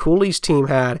season Ed Cooley's team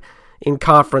had in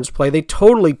conference play. They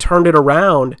totally turned it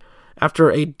around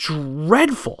after a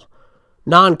dreadful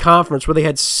non-conference where they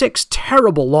had 6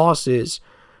 terrible losses.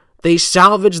 They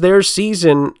salvaged their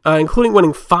season, including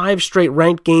winning 5 straight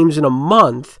ranked games in a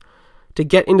month, to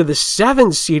get into the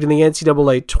 7th seed in the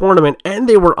NCAA tournament, and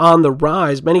they were on the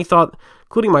rise. Many thought,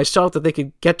 including myself, that they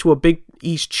could get to a Big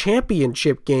East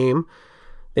championship game.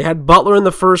 They had Butler in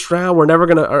the first round. Or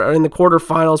in the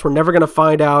quarterfinals. We're never going to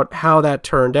find out how that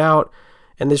turned out.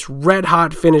 And this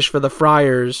red-hot finish for the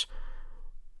Friars,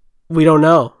 we don't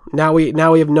know. Now we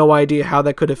have no idea how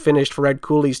that could have finished for Ed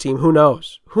Cooley's team. Who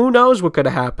knows? Who knows what could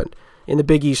have happened in the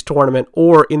Big East tournament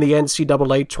or in the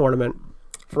NCAA tournament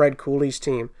for Ed Cooley's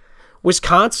team.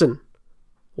 Wisconsin,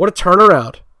 what a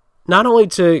turnaround. Not only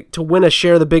to win a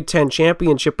share of the Big Ten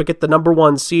championship, but get the number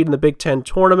 1 seed in the Big Ten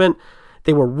tournament.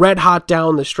 They were red-hot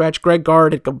down the stretch. Greg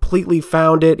Gard had completely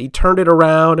found it. He turned it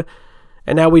around.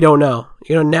 And now we don't know.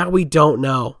 Now we don't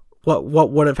know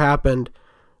what would have happened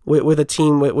with a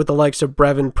team with the likes of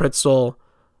Brevin Pritzel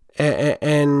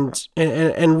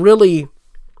and really,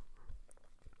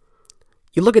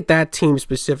 you look at that team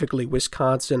specifically,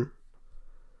 Wisconsin,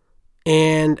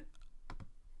 and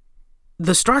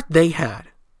the start they had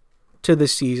to the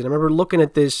season. I remember looking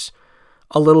at this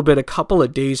a little bit a couple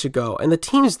of days ago, and the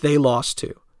teams they lost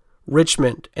to,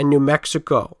 Richmond and New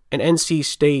Mexico and NC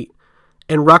State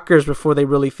and Rutgers before they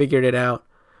really figured it out.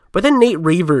 But then Nate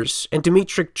Reavers and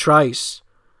Dimitri Trice,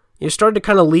 started to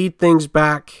kind of lead things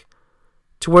back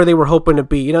to where they were hoping to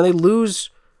be. They lose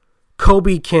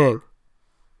Kobe King,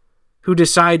 who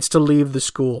decides to leave the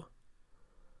school.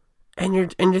 And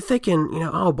you're thinking,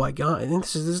 oh my God, I think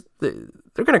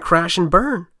they're going to crash and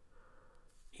burn.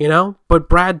 But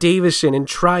Brad Davison and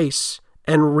Trice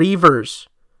and Reavers,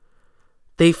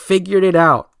 they figured it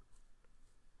out.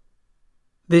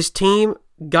 This team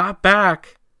got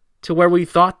back to where we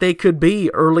thought they could be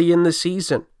early in the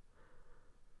season.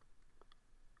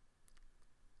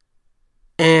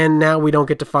 And now we don't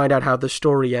get to find out how the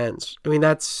story ends. I mean,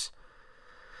 that's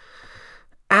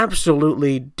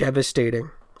absolutely devastating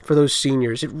for those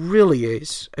seniors. It really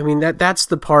is. I mean, that's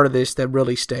the part of this that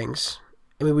really stings.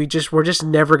 I mean, we're just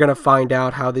never going to find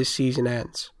out how this season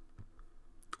ends.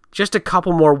 Just a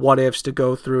couple more what ifs to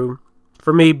go through.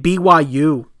 For me,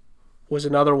 BYU was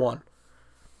another one.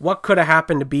 What could have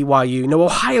happened to BYU?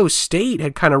 Ohio State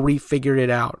had kind of refigured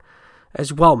it out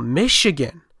as well.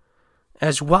 Michigan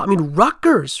as well. I mean,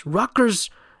 Rutgers,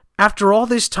 after all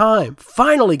this time,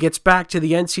 finally gets back to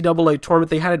the NCAA tournament.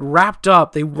 They had it wrapped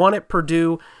up. They won at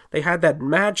Purdue. They had that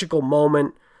magical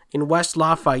moment in West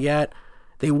Lafayette.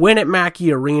 They win at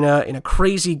Mackey Arena in a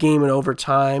crazy game in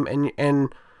overtime.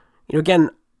 And again,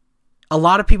 a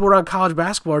lot of people around college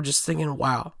basketball are just thinking,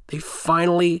 wow, they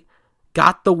finally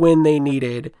got the win they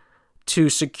needed to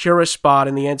secure a spot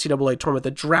in the NCAA tournament.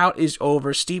 The drought is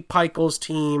over. Steve Pikiell's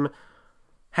team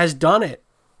has done it.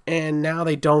 And now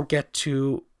they don't get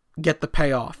to get the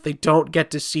payoff. They don't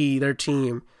get to see their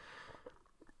team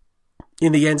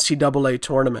in the NCAA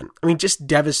tournament. I mean, just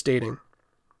devastating.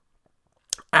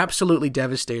 Absolutely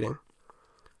devastating.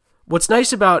 What's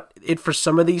nice about it for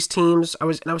some of these teams, I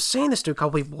was saying this to a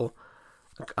couple people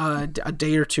a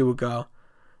day or two ago.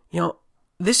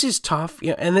 This is tough,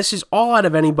 and this is all out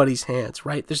of anybody's hands,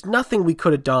 right? There's nothing we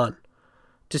could have done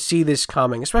to see this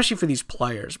coming, especially for these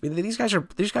players. I mean, these guys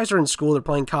are in school, they're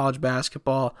playing college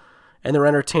basketball, and they're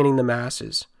entertaining the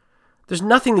masses. There's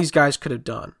nothing these guys could have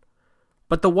done.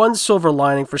 But the one silver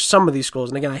lining for some of these schools,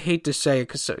 and again, I hate to say it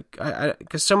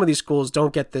because some of these schools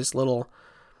don't get this little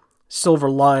silver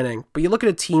lining, but you look at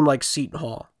a team like Seton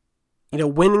Hall,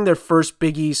 winning their first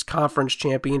Big East Conference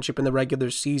championship in the regular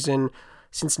season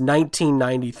since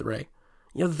 1993.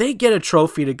 They get a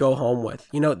trophy to go home with.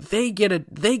 They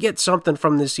get something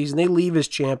from this season. They leave as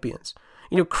champions.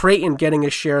 Creighton getting a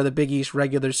share of the Big East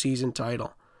regular season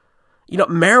title.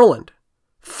 Maryland,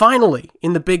 finally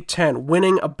in the Big Ten,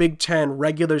 winning a Big Ten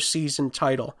regular season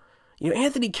title.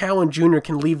 Anthony Cowan Jr.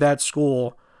 can leave that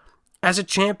school as a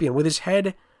champion with his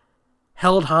head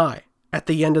held high at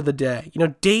the end of the day.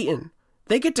 Dayton,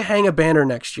 they get to hang a banner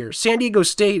next year. San Diego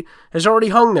State has already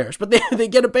hung theirs, but they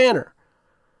get a banner.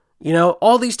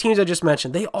 All these teams I just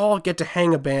mentioned, they all get to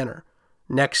hang a banner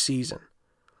next season.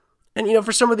 And,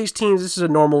 for some of these teams, this is a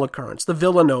normal occurrence. The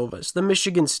Villanovas, the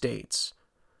Michigan States.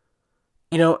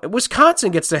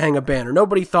 Wisconsin gets to hang a banner.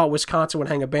 Nobody thought Wisconsin would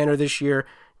hang a banner this year.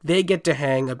 They get to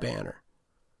hang a banner.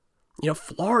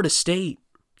 Florida State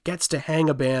gets to hang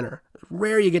a banner.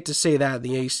 Rare you get to say that in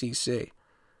the ACC.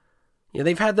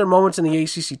 They've had their moments in the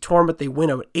ACC tournament. They win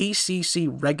an ACC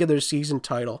regular season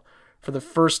title for the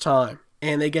first time,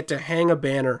 and they get to hang a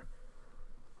banner.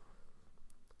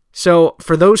 So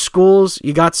for those schools,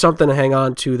 you got something to hang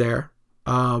on to there.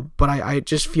 But I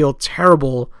just feel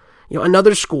terrible.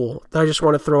 Another school that I just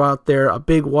want to throw out there, a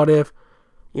big what if,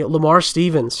 Lamar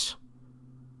Stevens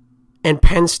and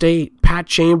Penn State, Pat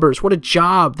Chambers, what a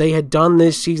job they had done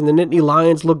this season. The Nittany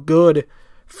Lions look good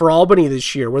for Albany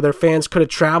this year, where their fans could have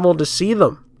traveled to see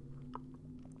them.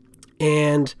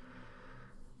 And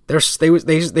they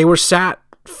were sat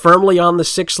firmly on the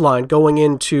 6 line going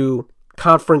into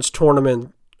conference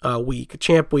tournament week,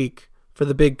 champ week for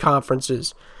the big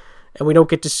conferences. And we don't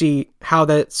get to see how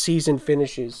that season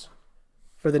finishes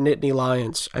for the Nittany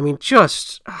Lions. I mean,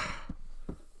 just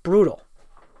brutal.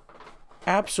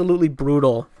 Absolutely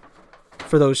brutal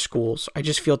for those schools. I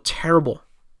just feel terrible.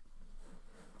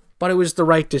 But it was the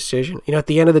right decision. At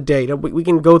the end of the day, we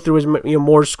can go through as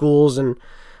more schools and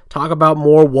talk about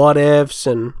more what ifs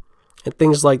and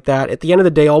things like that. At the end of the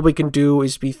day, all we can do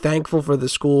is be thankful for the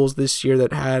schools this year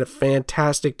that had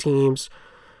fantastic teams,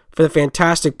 for the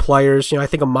fantastic players. I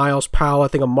think of Miles Powell, I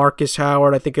think of Marcus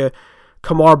Howard, I think of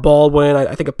Kamar Baldwin,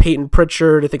 I think of Peyton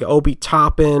Pritchard, I think of Obi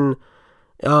Toppin.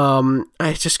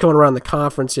 I just going around the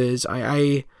conferences.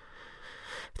 I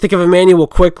think of Emmanuel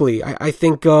Quickly. I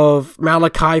think of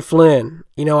Malachi Flynn.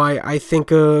 I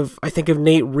think of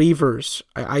Nate Reavers.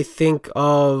 I think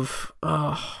of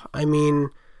Udoka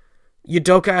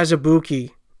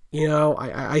Azubuike.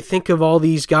 I think of all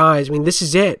these guys. I mean, this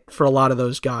is it for a lot of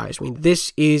those guys. I mean,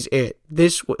 this is it.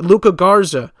 Luka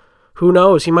Garza, who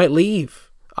knows? He might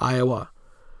leave Iowa.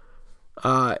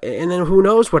 And then who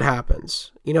knows what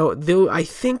happens? I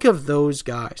think of those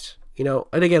guys.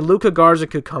 And again, Luka Garza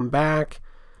could come back.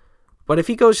 But if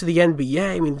he goes to the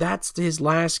NBA, I mean, that's his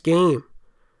last game.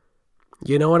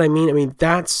 You know what I mean? I mean,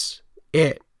 that's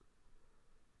it.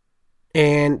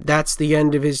 And that's the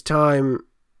end of his time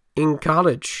in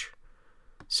college.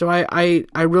 So I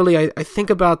really think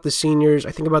about the seniors.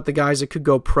 I think about the guys that could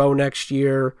go pro next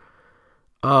year.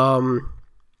 This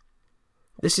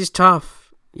is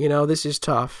tough. This is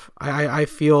tough. I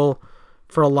feel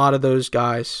for a lot of those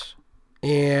guys.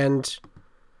 And,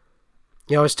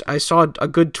 I saw a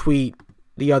good tweet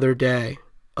the other day,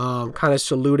 kind of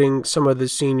saluting some of the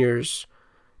seniors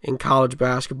in college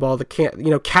basketball.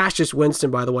 Cassius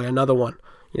Winston, by the way, another one.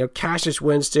 Cassius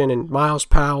Winston and Miles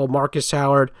Powell, Marcus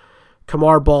Howard,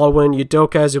 Kamar Baldwin,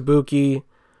 Udoka Azubuike,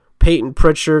 Peyton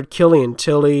Pritchard, Killian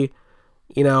Tilly,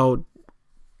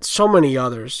 so many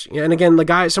others. And again,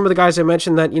 some of the guys I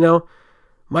mentioned that,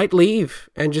 might leave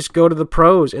and just go to the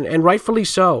pros, and rightfully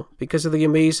so, because of the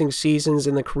amazing seasons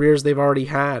and the careers they've already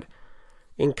had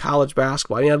in college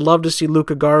basketball. I mean, I'd love to see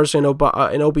Luka Garza and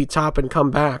Obi Toppin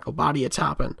come back, Obadia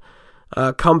Toppin,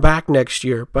 come back next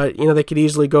year, but, they could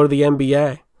easily go to the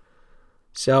NBA.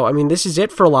 So, I mean, this is it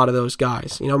for a lot of those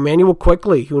guys. Manuel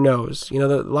Quickley, who knows? A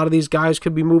lot of these guys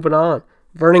could be moving on.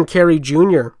 Vernon Carey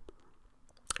Jr.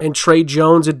 and Trey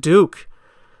Jones at Duke.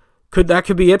 That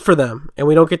could be it for them, and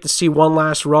we don't get to see one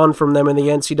last run from them in the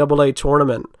NCAA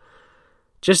tournament.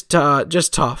 Just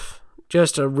tough.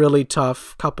 Just a really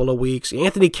tough couple of weeks.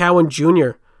 Anthony Cowan Jr.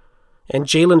 and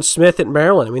Jalen Smith at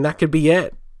Maryland. I mean, that could be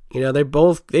it. They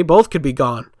both could be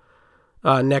gone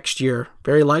next year.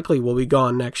 Very likely will be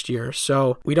gone next year.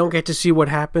 So we don't get to see what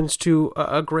happens to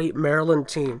a great Maryland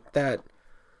team that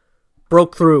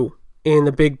broke through in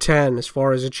the Big Ten as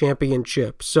far as a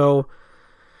championship. So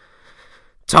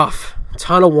tough. A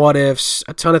ton of what ifs,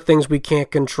 a ton of things we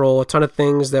can't control, a ton of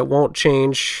things that won't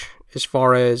change as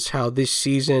far as how this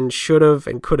season should have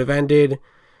and could have ended.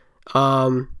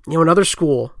 Another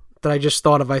school that I just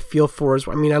thought of, I feel for is,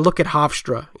 I look at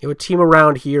Hofstra, a team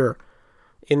around here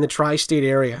in the tri-state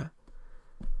area.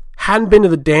 Hadn't been to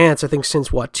the dance, I think, since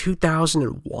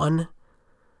 2001?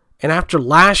 And after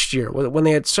last year, when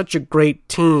they had such a great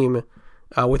team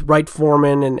with Wright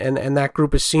Foreman and that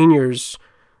group of seniors,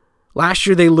 last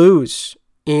year they lose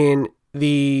in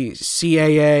the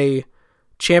CAA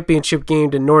championship game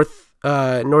to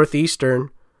Northeastern,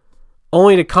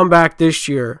 only to come back this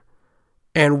year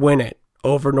and win it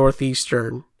over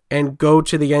Northeastern and go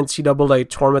to the NCAA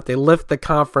tournament. They lift the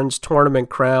conference tournament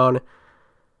crown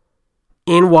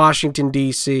in Washington,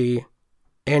 D.C.,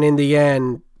 and in the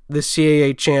end, the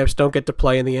CAA champs don't get to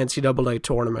play in the NCAA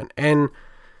tournament. And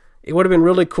it would have been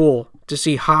really cool to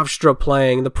see Hofstra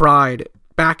playing, the Pride,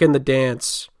 back in the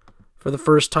dance for the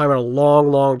first time in a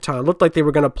long, long time. It looked like they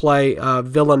were going to play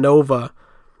Villanova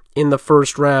in the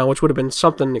first round, which would have been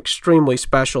something extremely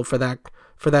special for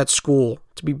that school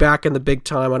to be back in the big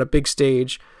time on a big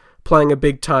stage, playing a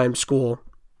big time school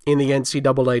in the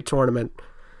NCAA tournament,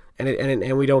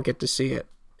 and we don't get to see it.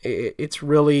 It's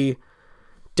really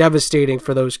devastating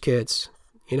for those kids,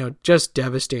 just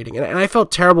devastating. And I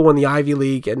felt terrible when the Ivy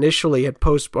League initially had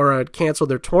canceled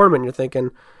their tournament. You're thinking,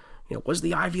 was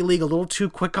the Ivy League a little too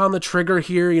quick on the trigger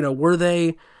here? Were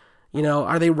they,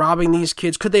 are they robbing these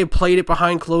kids? Could they have played it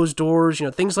behind closed doors?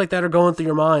 Things like that are going through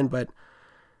your mind. But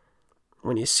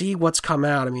when you see what's come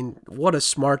out, what a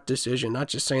smart decision. Not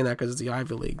just saying that because it's the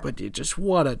Ivy League, but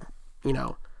what a,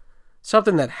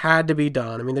 something that had to be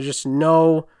done. There's just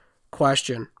no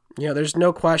question. There's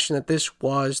no question that this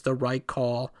was the right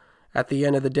call at the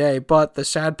end of the day. But the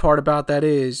sad part about that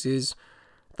is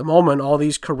at the moment, all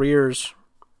these careers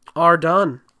are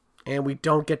done, and we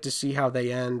don't get to see how they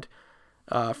end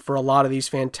for a lot of these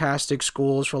fantastic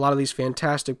schools, for a lot of these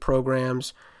fantastic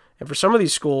programs, and for some of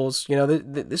these schools,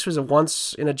 this was a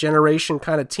once-in-a-generation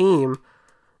kind of team,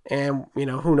 and,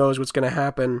 who knows what's going to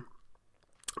happen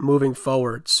moving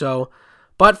forward. So,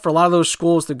 but for a lot of those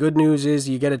schools, the good news is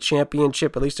you get a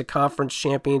championship, at least a conference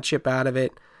championship out of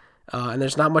it, and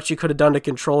there's not much you could have done to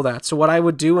control that. So what I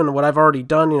would do, and what I've already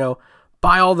done,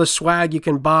 buy all the swag you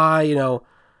can buy,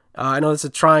 I know it's a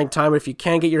trying time, but if you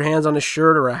can get your hands on a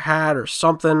shirt or a hat or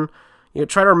something,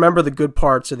 try to remember the good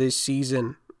parts of this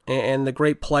season and the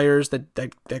great players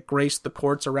that grace the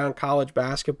courts around college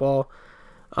basketball.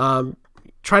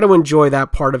 Try to enjoy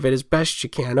that part of it as best you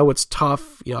can. I know it's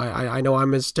tough. I know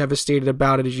I'm as devastated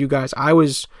about it as you guys. I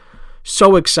was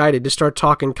so excited to start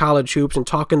talking college hoops and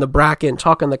talking the bracket and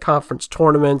talking the conference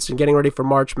tournaments and getting ready for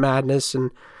March Madness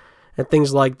and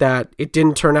things like that. It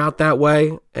didn't turn out that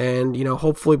way, and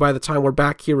hopefully by the time we're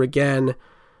back here again,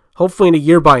 hopefully in a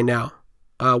year by now,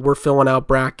 we're filling out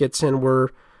brackets and we're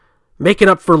making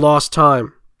up for lost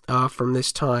time from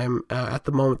this time at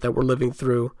the moment that we're living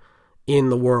through in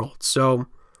the world. So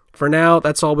for now,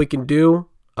 that's all we can do.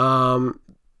 The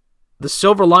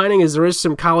silver lining is there is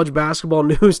some college basketball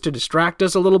news to distract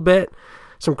us a little bit.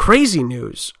 Some crazy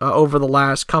news over the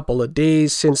last couple of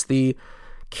days since the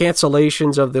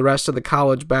cancellations of the rest of the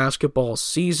college basketball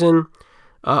season.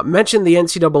 Mentioned the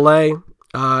NCAA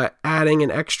adding an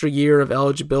extra year of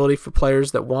eligibility for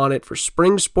players that want it for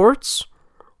spring sports.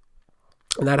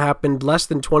 And that happened less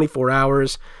than 24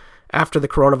 hours after the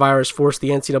coronavirus forced the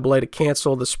NCAA to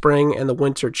cancel the spring and the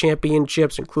winter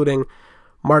championships, including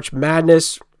March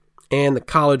Madness and the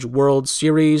College World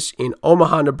Series in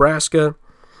Omaha, Nebraska.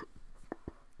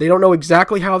 They don't know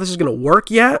exactly how this is going to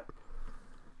work yet.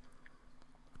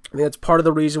 I mean, that's part of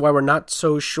the reason why we're not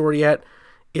so sure yet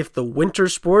if the winter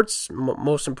sports,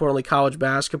 most importantly college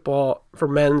basketball for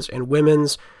men's and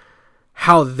women's,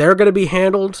 how they're going to be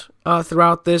handled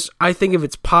throughout this. I think if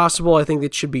it's possible, I think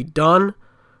it should be done.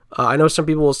 I know some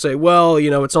people will say, well,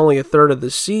 it's only a third of the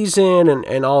season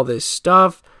and all this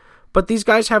stuff. But these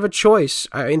guys have a choice.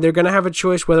 I mean, they're going to have a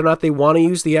choice whether or not they want to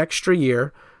use the extra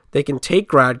year. They can take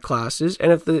grad classes,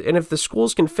 and if the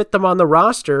schools can fit them on the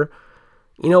roster,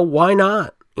 why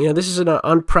not? This is an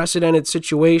unprecedented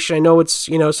situation. I know it's,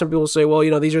 some people say,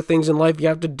 well, these are things in life you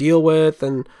have to deal with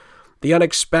and the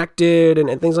unexpected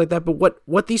and things like that. But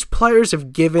what these players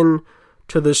have given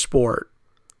to the sport,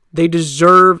 they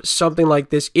deserve something like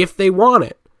this if they want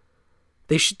it.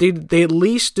 They at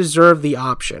least deserve the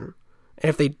option. And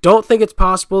if they don't think it's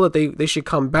possible that they should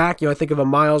come back, I think of a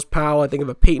Miles Powell, I think of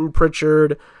a Peyton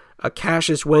Pritchard, a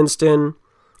Cassius Winston,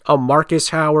 a Marcus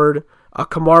Howard, a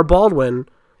Kamar Baldwin.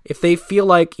 If they feel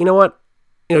like, Udoka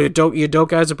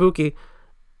Azubuike,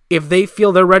 if they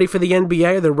feel they're ready for the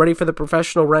NBA, they're ready for the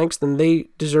professional ranks, then they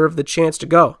deserve the chance to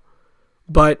go.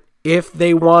 But if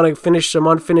they want to finish some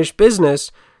unfinished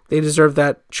business, they deserve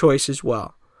that choice as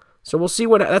well. So we'll see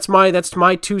that's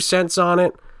my 2 cents on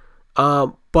it.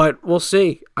 But we'll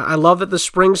see. I love that the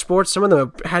spring sports, some of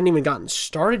them hadn't even gotten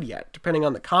started yet, depending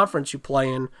on the conference you play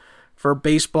in, for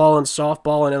baseball and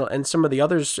softball and some of the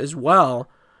others as well.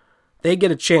 They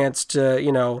get a chance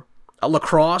to,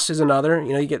 lacrosse is another.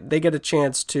 They get a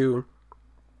chance to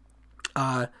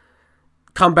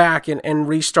come back and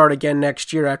restart again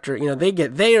next year after,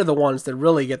 they are the ones that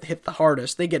really get hit the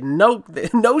hardest. They get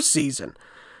no season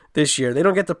this year. They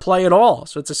don't get to play at all.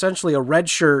 So it's essentially a red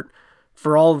shirt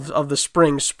for all of the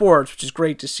spring sports, which is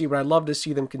great to see, but I'd love to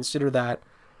see them consider that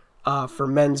for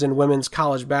men's and women's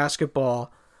college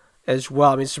basketball as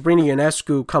well. I mean, Sabrina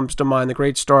Ionescu comes to mind, the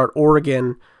great star at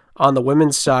Oregon on the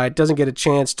women's side, doesn't get a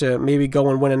chance to maybe go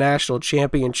and win a national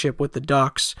championship with the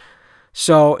Ducks.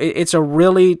 So it's a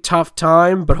really tough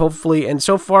time, but hopefully, and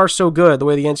so far so good, the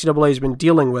way the NCAA has been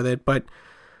dealing with it, but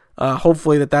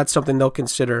hopefully that's something they'll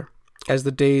consider as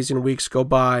the days and weeks go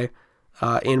by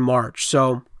in March.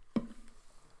 So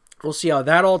we'll see how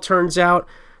that all turns out.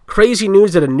 Crazy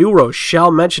news that a new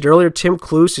Rochelle mentioned earlier, Tim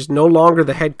Cluse is no longer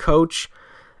the head coach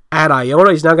at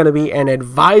Iona. He's now going to be an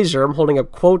advisor. I'm holding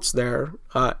up quotes there.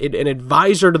 An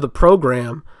advisor to the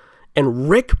program. And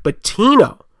Rick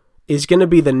Pitino is going to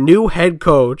be the new head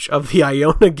coach of the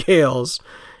Iona Gales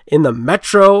in the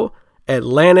Metro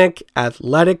Atlantic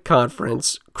Athletic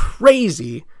Conference.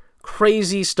 Crazy,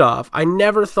 crazy stuff. I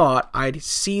never thought I'd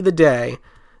see the day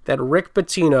that Rick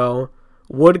Pitino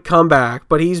would come back,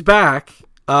 but he's back.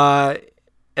 And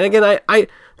again, I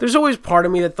there's always part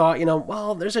of me that thought,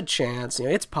 well, there's a chance,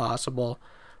 it's possible.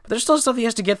 But there's still stuff he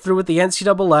has to get through with the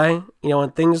NCAA,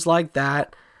 and things like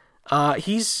that.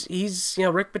 He's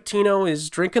Rick Pitino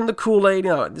is drinking the Kool-Aid.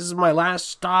 This is my last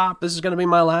stop. This is going to be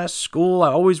my last school.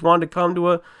 I always wanted to come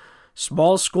to a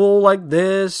small school like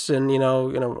this, and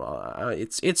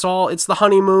it's the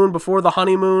honeymoon before the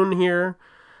honeymoon here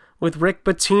with Rick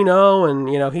Pitino,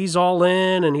 and he's all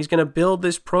in, and he's going to build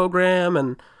this program,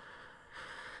 and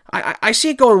I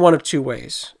see it going one of two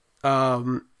ways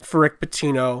for Rick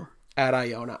Pitino at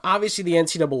Iona. Obviously, the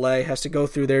NCAA has to go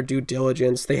through their due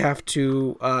diligence. They have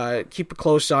to keep a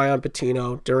close eye on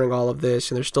Pitino during all of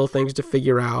this, and there's still things to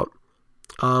figure out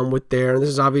with there. And this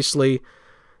is obviously,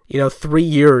 3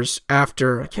 years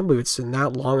after, I can't believe it's been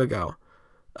that long ago,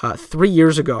 3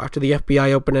 years ago after the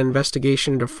FBI opened an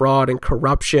investigation into fraud and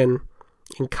corruption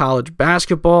in college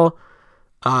basketball.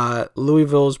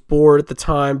 Louisville's board at the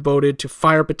time voted to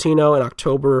fire Pitino in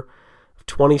October of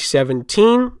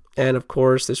 2017. And of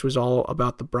course, this was all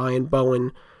about the Brian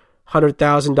Bowen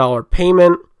 $100,000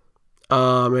 payment.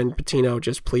 And Pitino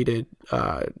just pleaded,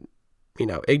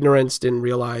 ignorance, didn't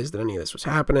realize that any of this was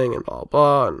happening, and blah,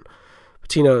 blah. And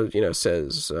Pitino,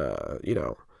 says,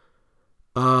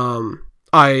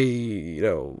 I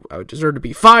deserve to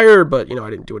be fired, but, I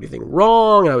didn't do anything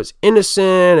wrong, and I was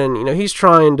innocent, and, he's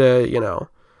trying to,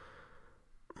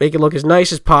 make it look as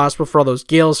nice as possible for all those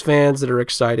Gales fans that are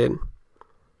excited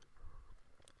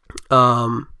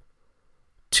to,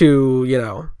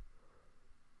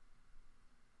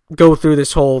 go through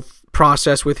this whole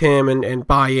process with him and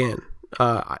buy in.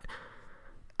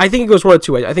 I think it goes one of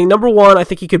two ways. I think, number one, I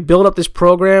think he could build up this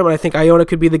program, and I think Iona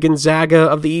could be the Gonzaga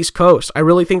of the East Coast. I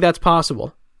really think that's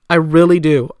possible. I really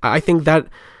do. I think that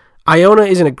Iona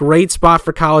is in a great spot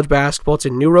for college basketball. It's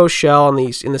in New Rochelle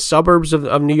in the suburbs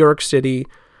of New York City.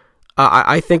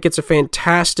 I think it's a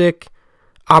fantastic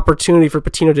opportunity for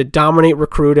Pitino to dominate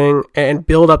recruiting and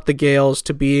build up the Gales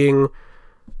to being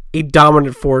a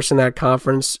dominant force in that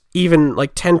conference, even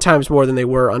like 10 times more than they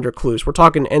were under Cluse. We're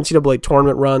talking NCAA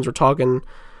tournament runs. We're talking,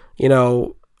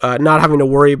 not having to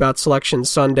worry about selection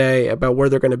Sunday, about where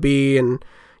they're going to be and,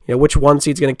 which one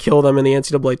seed's going to kill them in the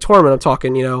NCAA tournament. I'm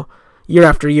talking, year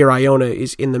after year, Iona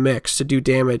is in the mix to do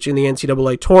damage in the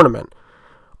NCAA tournament.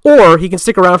 Or he can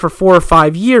stick around for 4 or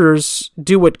 5 years,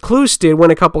 do what Cluse did,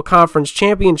 win a couple conference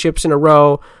championships in a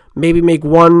row, maybe make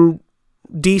one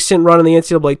decent run in the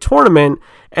NCAA tournament,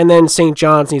 and then St.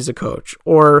 John's needs a coach,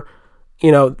 or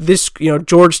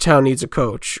Georgetown needs a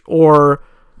coach, or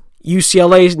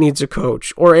UCLA needs a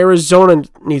coach, or Arizona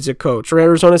needs a coach, or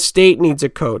Arizona State needs a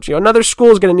coach. Another school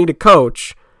is going to need a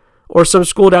coach, or some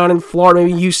school down in Florida,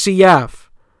 maybe UCF.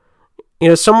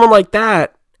 Someone like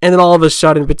that, and then all of a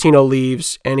sudden Pitino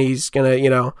leaves, and he's gonna,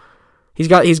 he's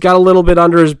got a little bit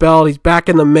under his belt. He's back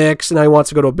in the mix, and now he wants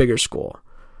to go to a bigger school.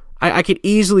 I could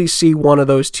easily see one of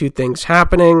those two things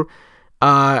happening.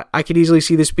 I could easily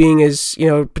see this being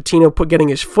Pitino getting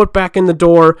his foot back in the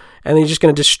door, and then he's just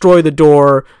going to destroy the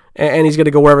door, and he's going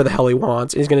to go wherever the hell he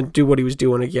wants. And he's going to do what he was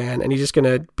doing again, and he's just going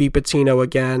to be Pitino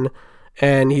again,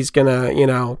 and he's going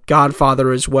to,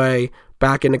 godfather his way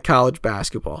back into college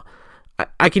basketball.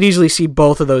 I could easily see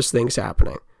both of those things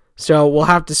happening. So we'll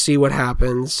have to see what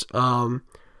happens.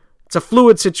 It's a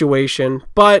fluid situation,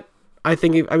 but I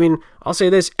think, I'll say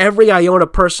this, every Iona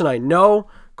person I know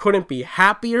couldn't be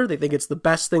happier. They think it's the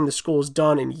best thing the school's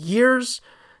done in years.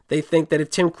 They think that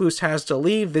if Tim Cluse has to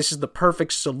leave, this is the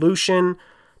perfect solution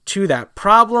to that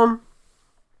problem.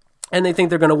 And they think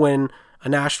they're going to win a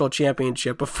national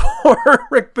championship before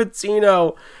Rick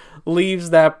Pitino leaves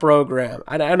that program.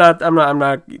 They're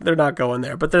not going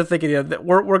there, but they're thinking that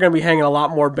we're going to be hanging a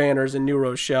lot more banners in New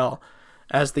Rochelle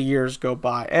as the years go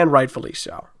by, and rightfully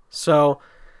so. So,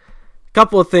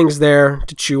 couple of things there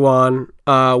to chew on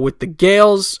with the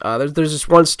Gales. There's this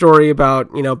one story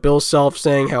about Bill Self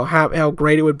saying how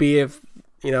great it would be if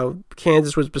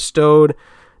Kansas was bestowed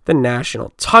the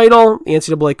national title. The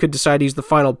NCAA could decide to use the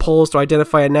final polls to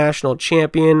identify a national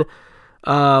champion,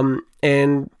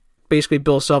 and basically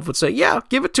Bill Self would say, "Yeah,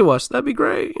 give it to us. That'd be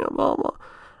great." Blah, blah.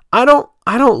 I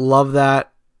don't love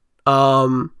that.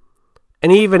 And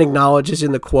he even acknowledges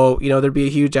in the quote, there'd be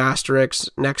a huge asterisk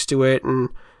next to it, and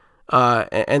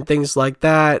things like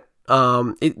that.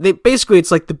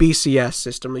 It's like the BCS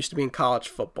system used to be in college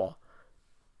football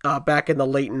back in the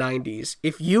late 90s.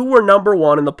 If you were number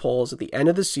one in the polls at the end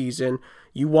of the season,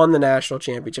 you won the national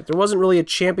championship. There wasn't really a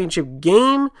championship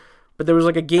game, but there was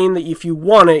like a game that if you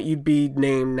won it, you'd be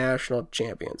named national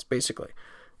champions, basically,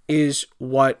 is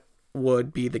what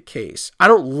would be the case. I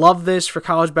don't love this for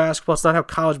college basketball. It's not how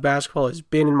college basketball has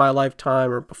been in my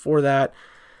lifetime or before that.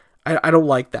 I don't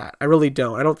like that. I really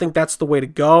don't. I don't think that's the way to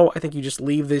go. I think you just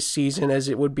leave this season as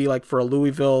it would be like for a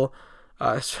Louisville,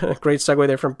 great segue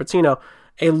there from Pitino,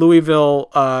 a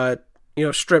Louisville,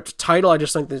 stripped title. I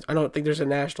don't think there's a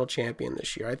national champion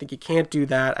this year. I think you can't do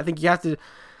that. I think you have to,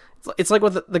 it's like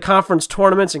with the conference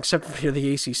tournaments, except if you're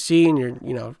the ACC and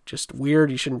you're, just weird.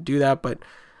 You shouldn't do that. But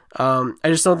I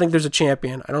just don't think there's a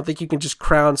champion. I don't think you can just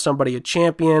crown somebody a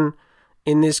champion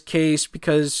in this case,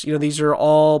 because these are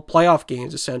all playoff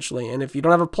games essentially, and if you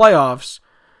don't have a playoffs,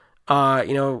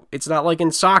 it's not like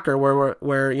in soccer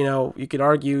where you could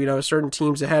argue certain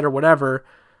teams ahead or whatever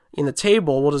in the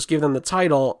table, we'll just give them the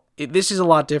title. This is a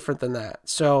lot different than that.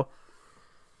 So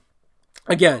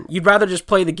again, you'd rather just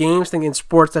play the games. Think in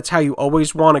sports that's how you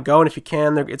always want to go, and if you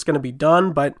can, it's going to be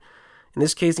done. But in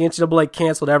this case, the NCAA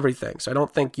canceled everything, so I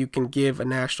don't think you can give a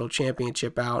national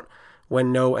championship out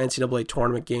when no NCAA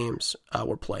tournament games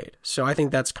were played. So I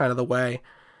think that's kind of the way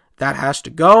that has to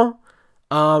go.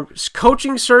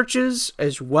 Coaching searches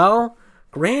as well.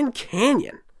 Grand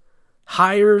Canyon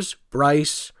hires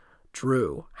Bryce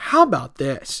Drew. How about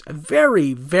this? A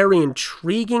very, very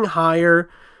intriguing hire.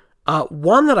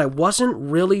 One that I wasn't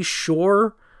really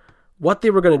sure what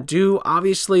they were going to do.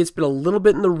 Obviously, it's been a little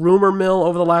bit in the rumor mill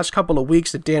over the last couple of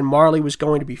weeks that Dan Marley was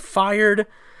going to be fired.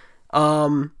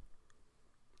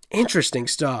 Interesting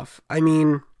stuff. I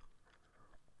mean,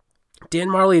 Dan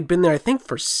Marley had been there, I think,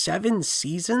 for 7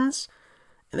 seasons.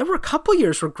 And there were a couple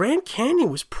years where Grand Canyon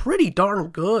was pretty darn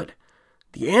good.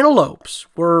 The Antelopes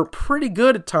were pretty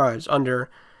good at times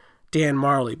under Dan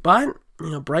Marley. But,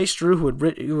 Bryce Drew, who had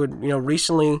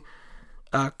recently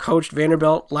coached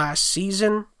Vanderbilt last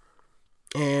season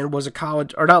and was a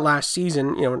college, or not last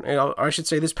season, or I should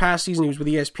say this past season he was with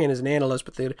ESPN as an analyst,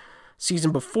 but the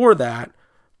season before that,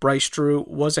 Bryce Drew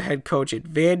was a head coach at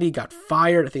Vandy, got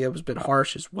fired. I think that was a bit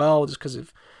harsh as well, just because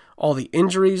of all the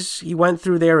injuries he went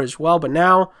through there as well. But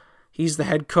now he's the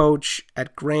head coach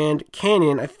at Grand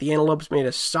Canyon. I think the Antelopes made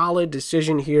a solid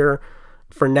decision here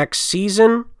for next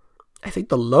season. I think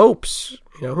the Lopes,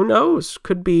 who knows,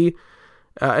 could be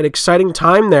an exciting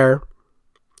time there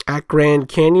at Grand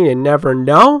Canyon. You never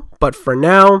know. But for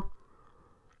now,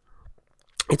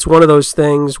 it's one of those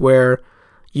things where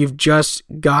you've just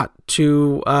got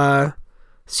to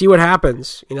see what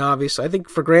happens. Obviously, I think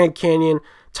for Grand Canyon,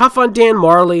 tough on Dan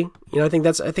Marley. I think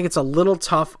it's a little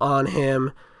tough on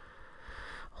him.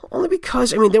 Only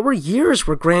because, there were years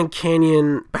where Grand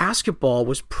Canyon basketball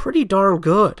was pretty darn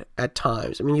good at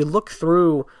times. You look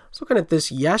through, I was looking at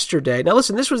this yesterday. Now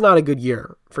listen, this was not a good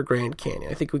year for Grand Canyon.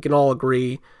 I think we can all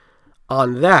agree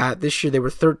on that. This year they were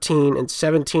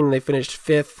 13-17 and they finished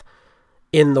 5th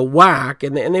in the WAC,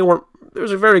 and they weren't. There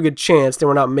was a very good chance they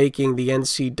were not making the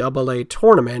NCAA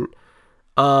tournament.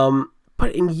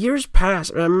 But in years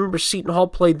past, I remember Seton Hall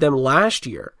played them last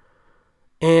year.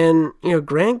 And,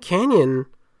 Grand Canyon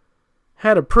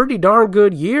had a pretty darn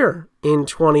good year in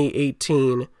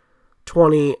 2018,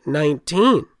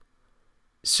 2019.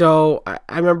 So I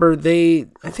remember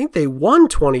I think they won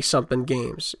 20-something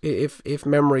games, if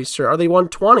memory serves. Or they won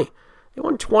 20. They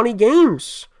won 20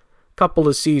 games a couple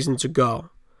of seasons ago.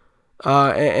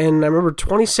 And I remember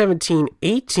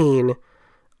 2017-18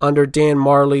 under Dan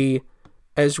Marley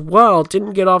as well.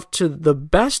 Didn't get off to the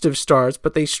best of starts,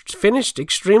 but they finished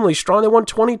extremely strong. They won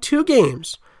 22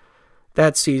 games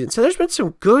that season. So there's been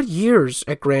some good years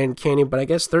at Grand Canyon, but I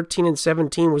guess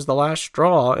 13-17 was the last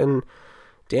straw, and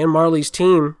Dan Marley's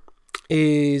team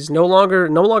is no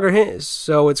longer his.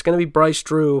 So it's going to be Bryce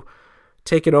Drew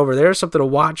taking over. There's something to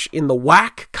watch in the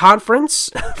WAC conference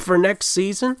for next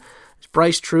season.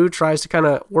 Bryce Drew tries to kind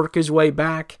of work his way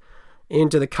back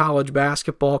into the college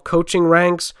basketball coaching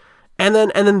ranks. And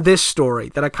then this story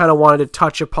that I kind of wanted to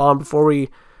touch upon before we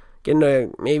get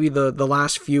into maybe the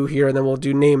last few here, and then we'll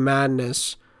do Name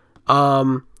Madness.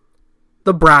 The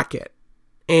bracket.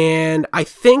 And I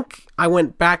think I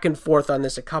went back and forth on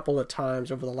this a couple of times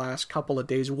over the last couple of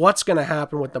days. What's going to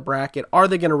happen with the bracket? Are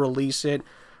they going to release it?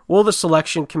 Will the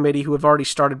selection committee, who have already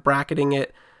started bracketing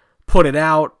it, put it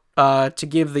out to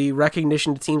give the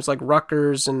recognition to teams like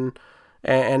Rutgers and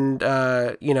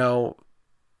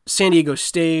San Diego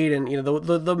State and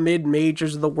the mid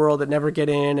majors of the world that never get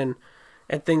in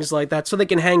and things like that, so they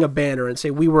can hang a banner and say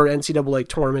we were NCAA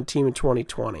tournament team in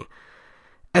 2020.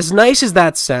 As nice as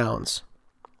that sounds,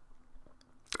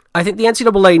 I think the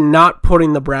NCAA not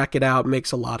putting the bracket out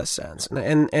makes a lot of sense,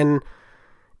 and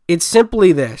it's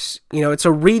simply this. It's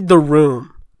a read the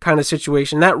room kind of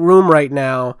situation. That room right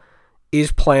now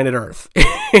is planet Earth.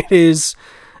 It is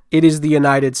the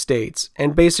United States.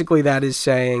 And basically that is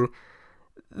saying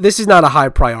this is not a high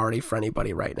priority for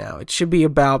anybody right now. It should be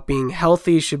about being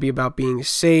healthy, it should be about being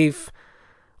safe.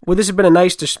 Would this have been a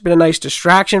nice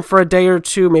distraction for a day or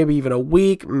two, maybe even a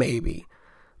week? Maybe.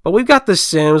 But we've got the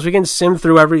Sims. We can sim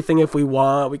through everything if we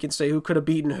want. We can say who could have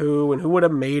beaten who and who would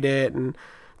have made it, and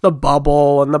the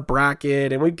bubble and the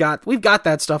bracket, and we've got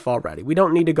that stuff already. We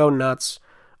don't need to go nuts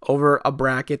over a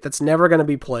bracket that's never going to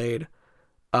be played.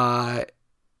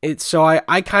 So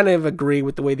I kind of agree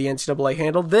with the way the NCAA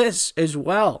handled this as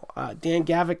well. Dan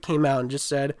Gavick came out and just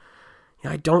said,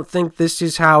 I don't think this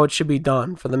is how it should be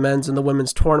done for the men's and the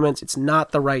women's tournaments. It's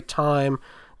not the right time.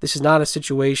 This is not a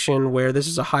situation where this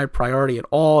is a high priority at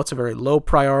all. It's a very low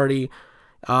priority.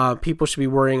 People should be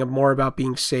worrying more about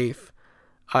being safe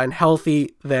and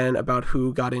healthy than about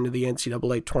who got into the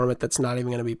NCAA tournament that's not even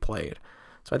going to be played.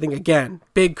 So I think, again,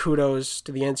 big kudos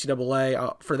to the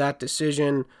NCAA for that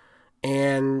decision.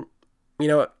 And,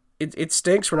 it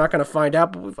stinks. We're not going to find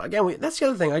out. But again, that's the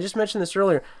other thing. I just mentioned this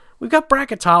earlier. We've got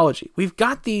bracketology. We've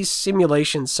got these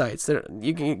simulation sites.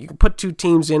 You can put two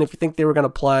teams in if you think they were going to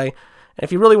play. And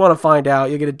if you really want to find out,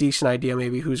 you'll get a decent idea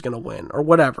maybe who's going to win or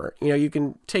whatever. You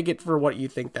can take it for what you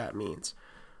think that means.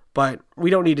 But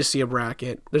we don't need to see a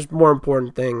bracket. There's more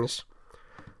important things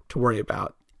to worry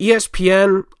about.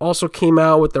 ESPN also came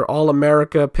out with their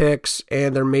All-America picks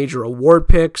and their major award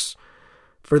picks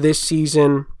for this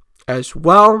season as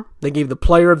well. They gave the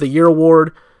Player of the Year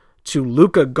award to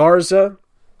Luka Garza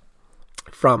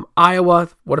from Iowa.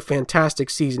 What a fantastic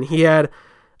season he had.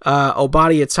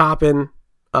 Obadiah Toppin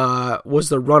was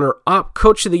the runner-up.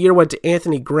 Coach of the Year went to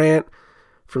Anthony Grant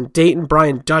from Dayton.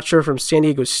 Brian Dutcher from San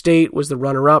Diego State was the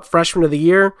runner-up. Freshman of the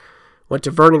Year went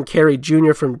to Vernon Carey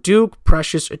Jr. from Duke.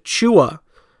 Precious Achiuwa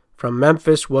from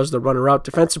Memphis was the runner-up.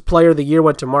 Defensive Player of the Year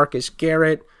went to Marcus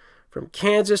Garrett from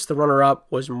Kansas. The runner-up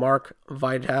was Mark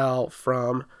Vidal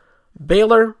from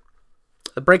Baylor.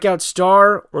 The breakout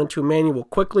star went to Emmanuel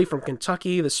Quickley from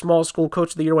Kentucky. The small school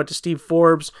Coach of the Year went to Steve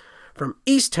Forbes from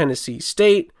East Tennessee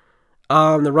State.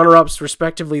 The runner-ups,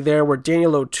 respectively, there were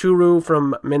Daniel Oturu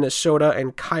from Minnesota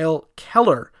and Kyle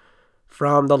Keller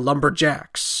from the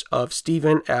Lumberjacks of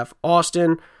Stephen F.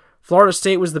 Austin. Florida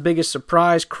State was the biggest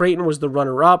surprise. Creighton was the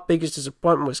runner-up. Biggest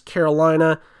disappointment was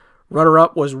Carolina.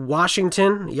 Runner-up was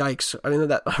Washington. Yikes. I mean,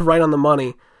 that right on the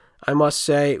money, I must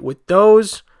say. With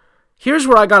those, here's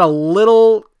where I got a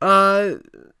little, I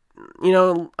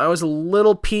was a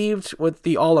little peeved with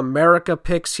the All-America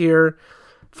picks here.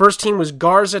 First team was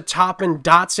Garza, Toppin,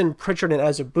 Dotson, Pritchard, and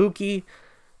Azubuike.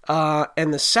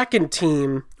 And the second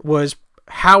team was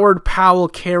Howard, Powell,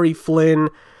 Carey, Flynn,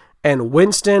 and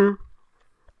Winston.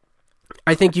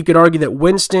 I think you could argue that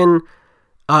Winston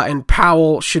and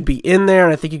Powell should be in there,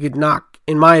 and I think you could knock,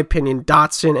 in my opinion,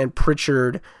 Dotson and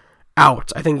Pritchard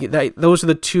out. I think that those are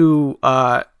the two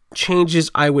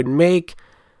changes I would make.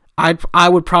 I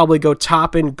would probably go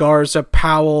Toppin, Garza,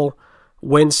 Powell,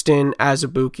 Winston,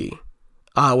 Azubuike.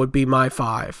 Would be my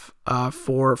 5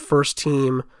 for first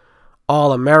team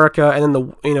All-America. And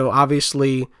then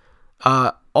obviously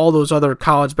all those other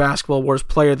college basketball awards,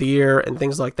 Player of the Year and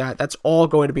things like that, that's all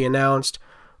going to be announced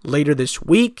later this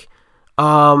week.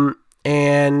 And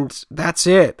that's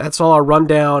it. That's all our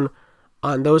rundown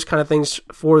on those kind of things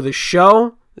for the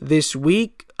show this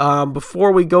week.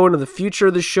 Before we go into the future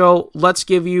of the show, let's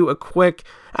give you a quick...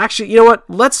 Actually, you know what?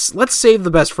 Let's save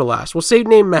the best for last. We'll save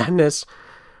Name Madness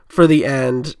for the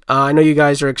end. I know you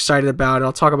guys are excited about it.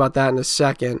 I'll talk about that in a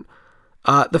second.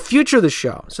 The future of the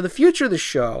show. So the future of the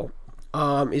show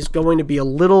is going to be a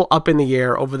little up in the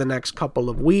air over the next couple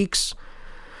of weeks.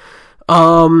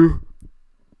 The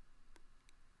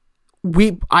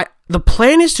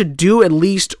plan is to do at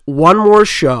least one more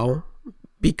show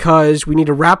because we need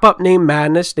to wrap up Name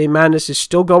Madness. Name Madness is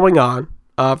still going on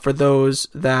for those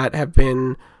that have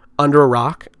been under a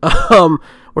rock.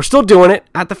 We're still doing it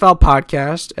at the Foul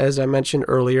Podcast, as I mentioned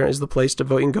earlier, is the place to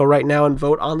vote. You can go right now and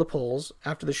vote on the polls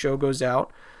after the show goes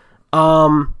out.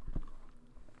 So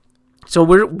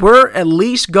we're at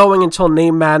least going until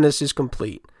Name Madness is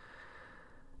complete.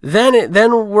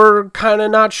 Then we're kind of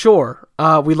not sure.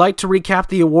 We like to recap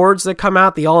the awards that come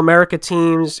out, the All-America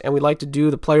teams, and we like to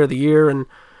do the Player of the Year and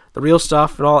the real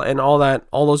stuff and all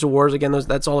those awards. Again,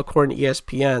 that's all according to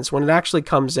ESPN. So when it actually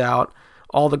comes out,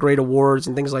 all the great awards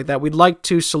and things like that, we'd like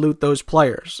to salute those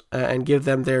players and give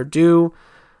them their due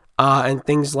and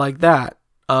things like that.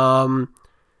 That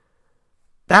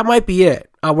might be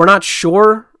it. We're not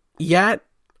sure yet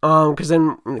because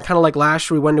then kind of like last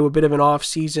year, we went into a bit of an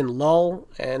off-season lull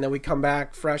and then we come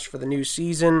back fresh for the new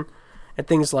season and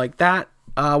things like that.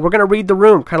 We're going to read the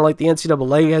room kind of like the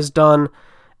NCAA has done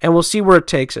and we'll see where it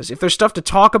takes us. If there's stuff to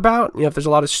talk about, if there's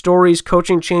a lot of stories,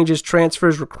 coaching changes,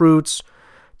 transfers, recruits,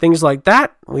 things like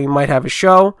that, we might have a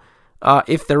show.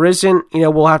 If there isn't,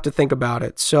 we'll have to think about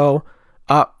it. So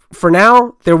for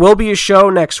now, there will be a show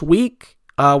next week.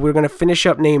 We're going to finish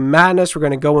up Name Madness. We're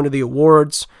going to go into the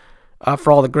awards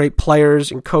for all the great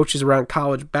players and coaches around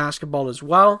college basketball as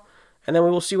well. And then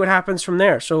we will see what happens from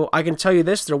there. So I can tell you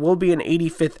this, there will be an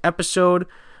 85th episode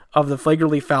of the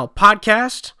Flagrantly Foul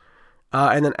Podcast.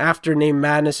 And then after Name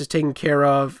Madness is taken care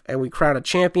of and we crown a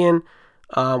champion,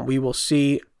 we will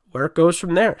see where it goes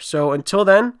from there. So until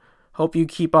then, hope you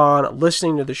keep on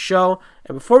listening to the show.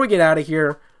 And before we get out of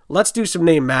here, let's do some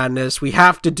Name Madness. We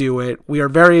have to do it. We are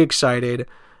very excited.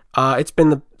 It's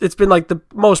been like the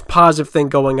most positive thing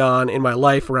going on in my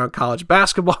life around college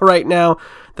basketball right now.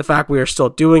 The fact we are still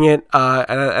doing it,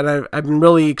 and I've been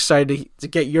really excited to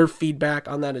get your feedback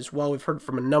on that as well. We've heard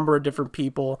from a number of different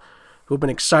people who've been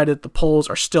excited that the polls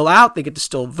are still out. They get to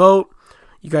still vote.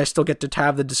 You guys still get to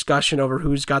have the discussion over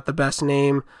who's got the best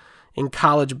name in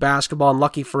college basketball. And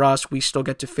lucky for us, we still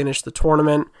get to finish the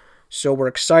tournament. So we're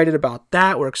excited about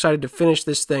that. We're excited to finish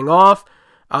this thing off.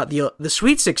 The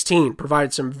Sweet 16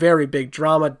 provided some very big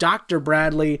drama. Dr.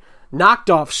 Bradley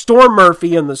knocked off Storm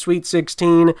Murphy in the Sweet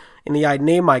 16 in the I'd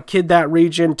Name My Kid That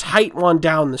region. Tight one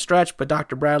down the stretch, but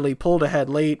Dr. Bradley pulled ahead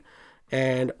late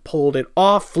and pulled it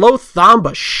off. Flo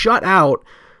Thamba shut out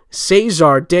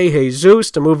Cesar De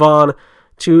Jesus to move on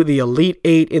to the Elite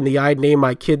Eight in the I'd Name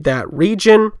My Kid That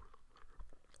region.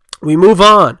 We move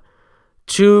on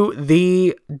to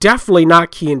the definitely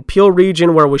not Key and Peele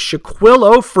region, where it was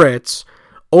Shaquille Fritz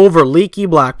over Leaky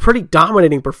Black. Pretty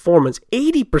dominating performance.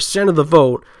 80% of the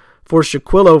vote for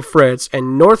Shaquille Fritz,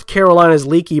 and North Carolina's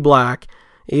Leaky Black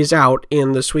is out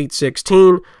in the Sweet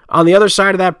 16. On the other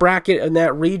side of that bracket in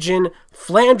that region,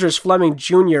 Flanders Fleming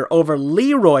Jr. over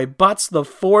Leroy Butts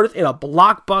IV in a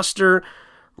blockbuster.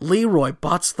 Leroy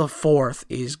Butts IV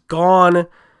is gone.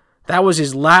 That was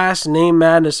his last Name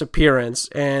Madness appearance,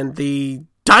 and the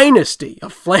dynasty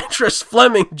of Flanders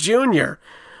Fleming Jr.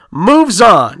 moves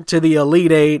on to the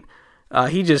Elite Eight.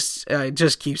 He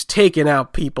just keeps taking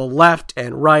out people left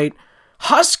and right.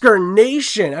 Husker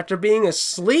Nation, after being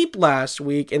asleep last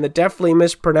week in the definitely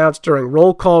mispronounced during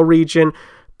roll call region,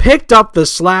 picked up the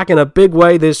slack in a big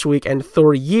way this week, and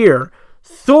Thorb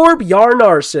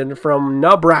Yarnarsson from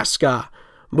Nebraska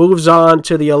moves on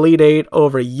to the Elite Eight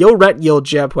over Yoret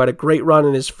Yoljep, who had a great run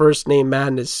in his first Name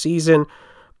Madness season.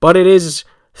 But it is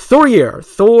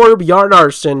Thorb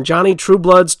Yarnarsson, Johnny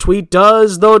Trueblood's tweet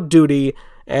does the duty,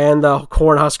 and the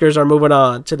Cornhuskers are moving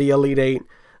on to the Elite Eight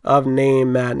of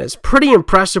Name Madness. Pretty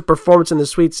impressive performance in the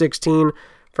Sweet 16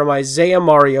 from Isaiah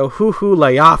Mario Huhu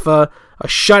Leafa, a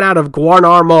shutout of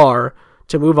Guarnar Mar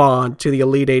to move on to the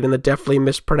Elite Eight in the definitely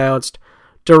mispronounced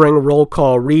during roll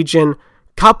call region.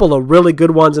 Couple of really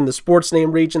good ones in the sports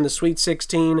name region, the Sweet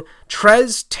 16.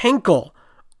 Trez Tinkle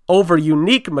over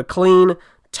Unique McLean,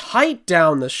 tight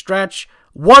down the stretch.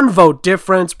 1 vote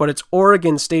difference, but it's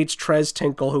Oregon State's Trez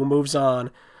Tinkle who moves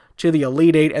on to the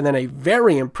Elite Eight, and then a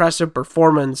very impressive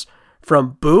performance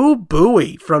from Boo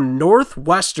Buie from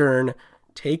Northwestern,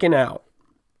 taking out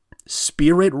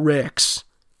Spirit Ricks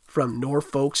from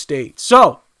Norfolk State.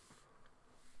 So,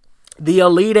 the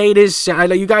Elite Eight is, I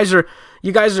know you guys are,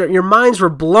 your minds were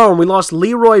blown. We lost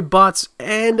Leroy Butts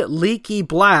and Leaky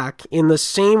Black in the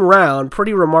same round.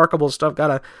 Pretty remarkable stuff. Got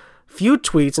a few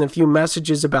tweets and a few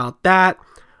messages about that.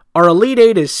 Our Elite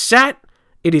Eight is set.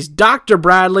 It is Dr.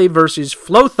 Bradley versus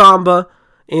Flo Thamba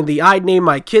in the I'd Name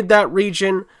My Kid That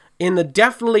region. In the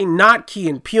definitely not Key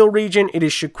and Peele region, it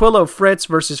is Shaquille Fritz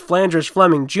versus Flanders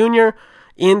Fleming Jr.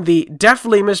 In the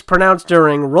definitely mispronounced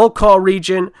during roll call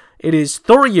region, it is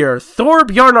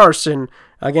Thorb Yarnarsson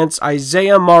against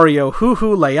Isaiah Mario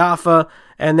Huhu Leafa.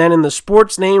 And then in the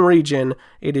sports name region,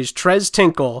 it is Trez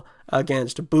Tinkle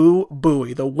against Boo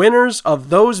Buie. The winners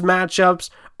of those matchups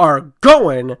are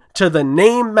going to the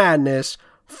Name Madness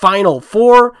Final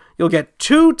Four. You'll get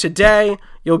 2 today,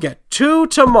 you'll get 2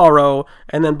 tomorrow,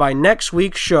 and then by next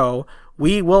week's show,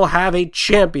 we will have a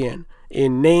champion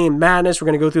in Name Madness. We're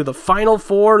going to go through the Final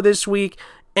Four this week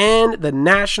and the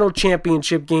National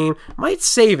Championship game. Might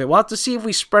save it. We'll have to see if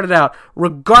we spread it out.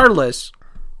 Regardless,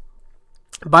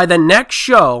 by the next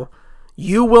show,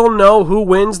 you will know who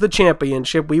wins the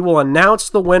championship. We will announce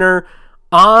the winner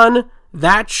on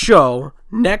that show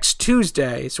next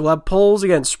Tuesday. So we'll have polls,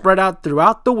 again, spread out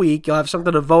throughout the week. You'll have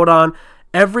something to vote on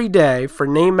every day for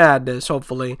Name Madness,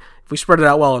 hopefully, if we spread it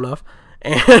out well enough.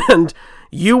 And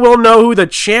you will know who the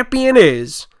champion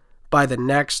is by the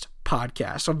next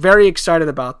podcast. So I'm very excited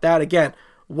about that. Again,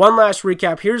 one last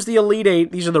recap. Here's the Elite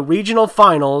Eight. These are the regional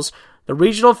finals. The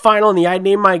regional final in the I'd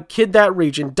Name My Kid That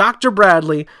region, Dr.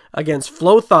 Bradley against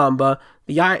Flo Thamba.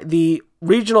 The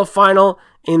regional final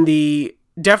in the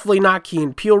definitely not Key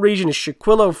and Peele region is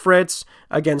Shaquille Fritz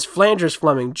against Flanders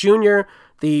Fleming Jr.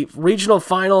 The regional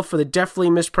final for the definitely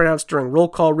mispronounced during roll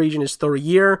call region is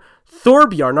Thorb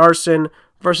Yarnarsson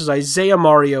versus Isaiah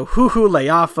Mario Huhu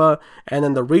Leafa. And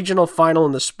then the regional final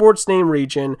in the sports name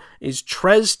region is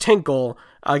Trez Tinkle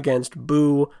against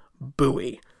Boo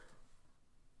Buie.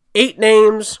 8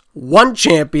 names, 1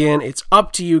 champion. It's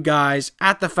up to you guys.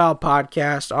 At the Foul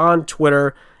Podcast on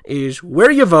Twitter is where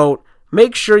you vote.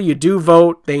 Make sure you do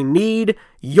vote. They need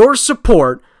your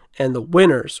support. And the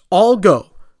winners all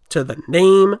go to the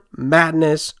Name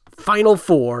Madness Final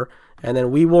Four. And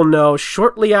then we will know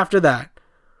shortly after that,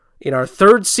 in our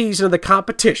 3rd season of the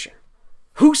competition,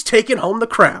 who's taking home the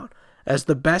crown as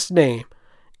the best name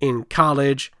in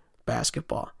college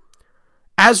basketball.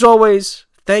 As always,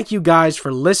 thank you guys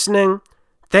for listening.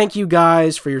 Thank you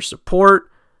guys for your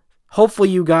support. Hopefully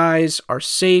you guys are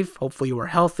safe. Hopefully you are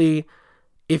healthy.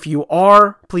 If you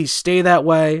are, please stay that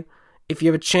way. If you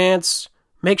have a chance,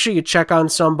 make sure you check on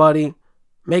somebody.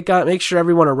 Make sure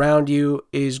everyone around you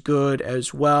is good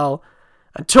as well.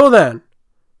 Until then,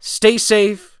 stay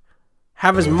safe.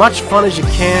 Have as much fun as you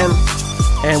can.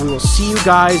 And we will see you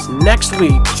guys next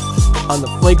week on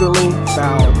the Flagrantly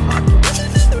Foul Podcast.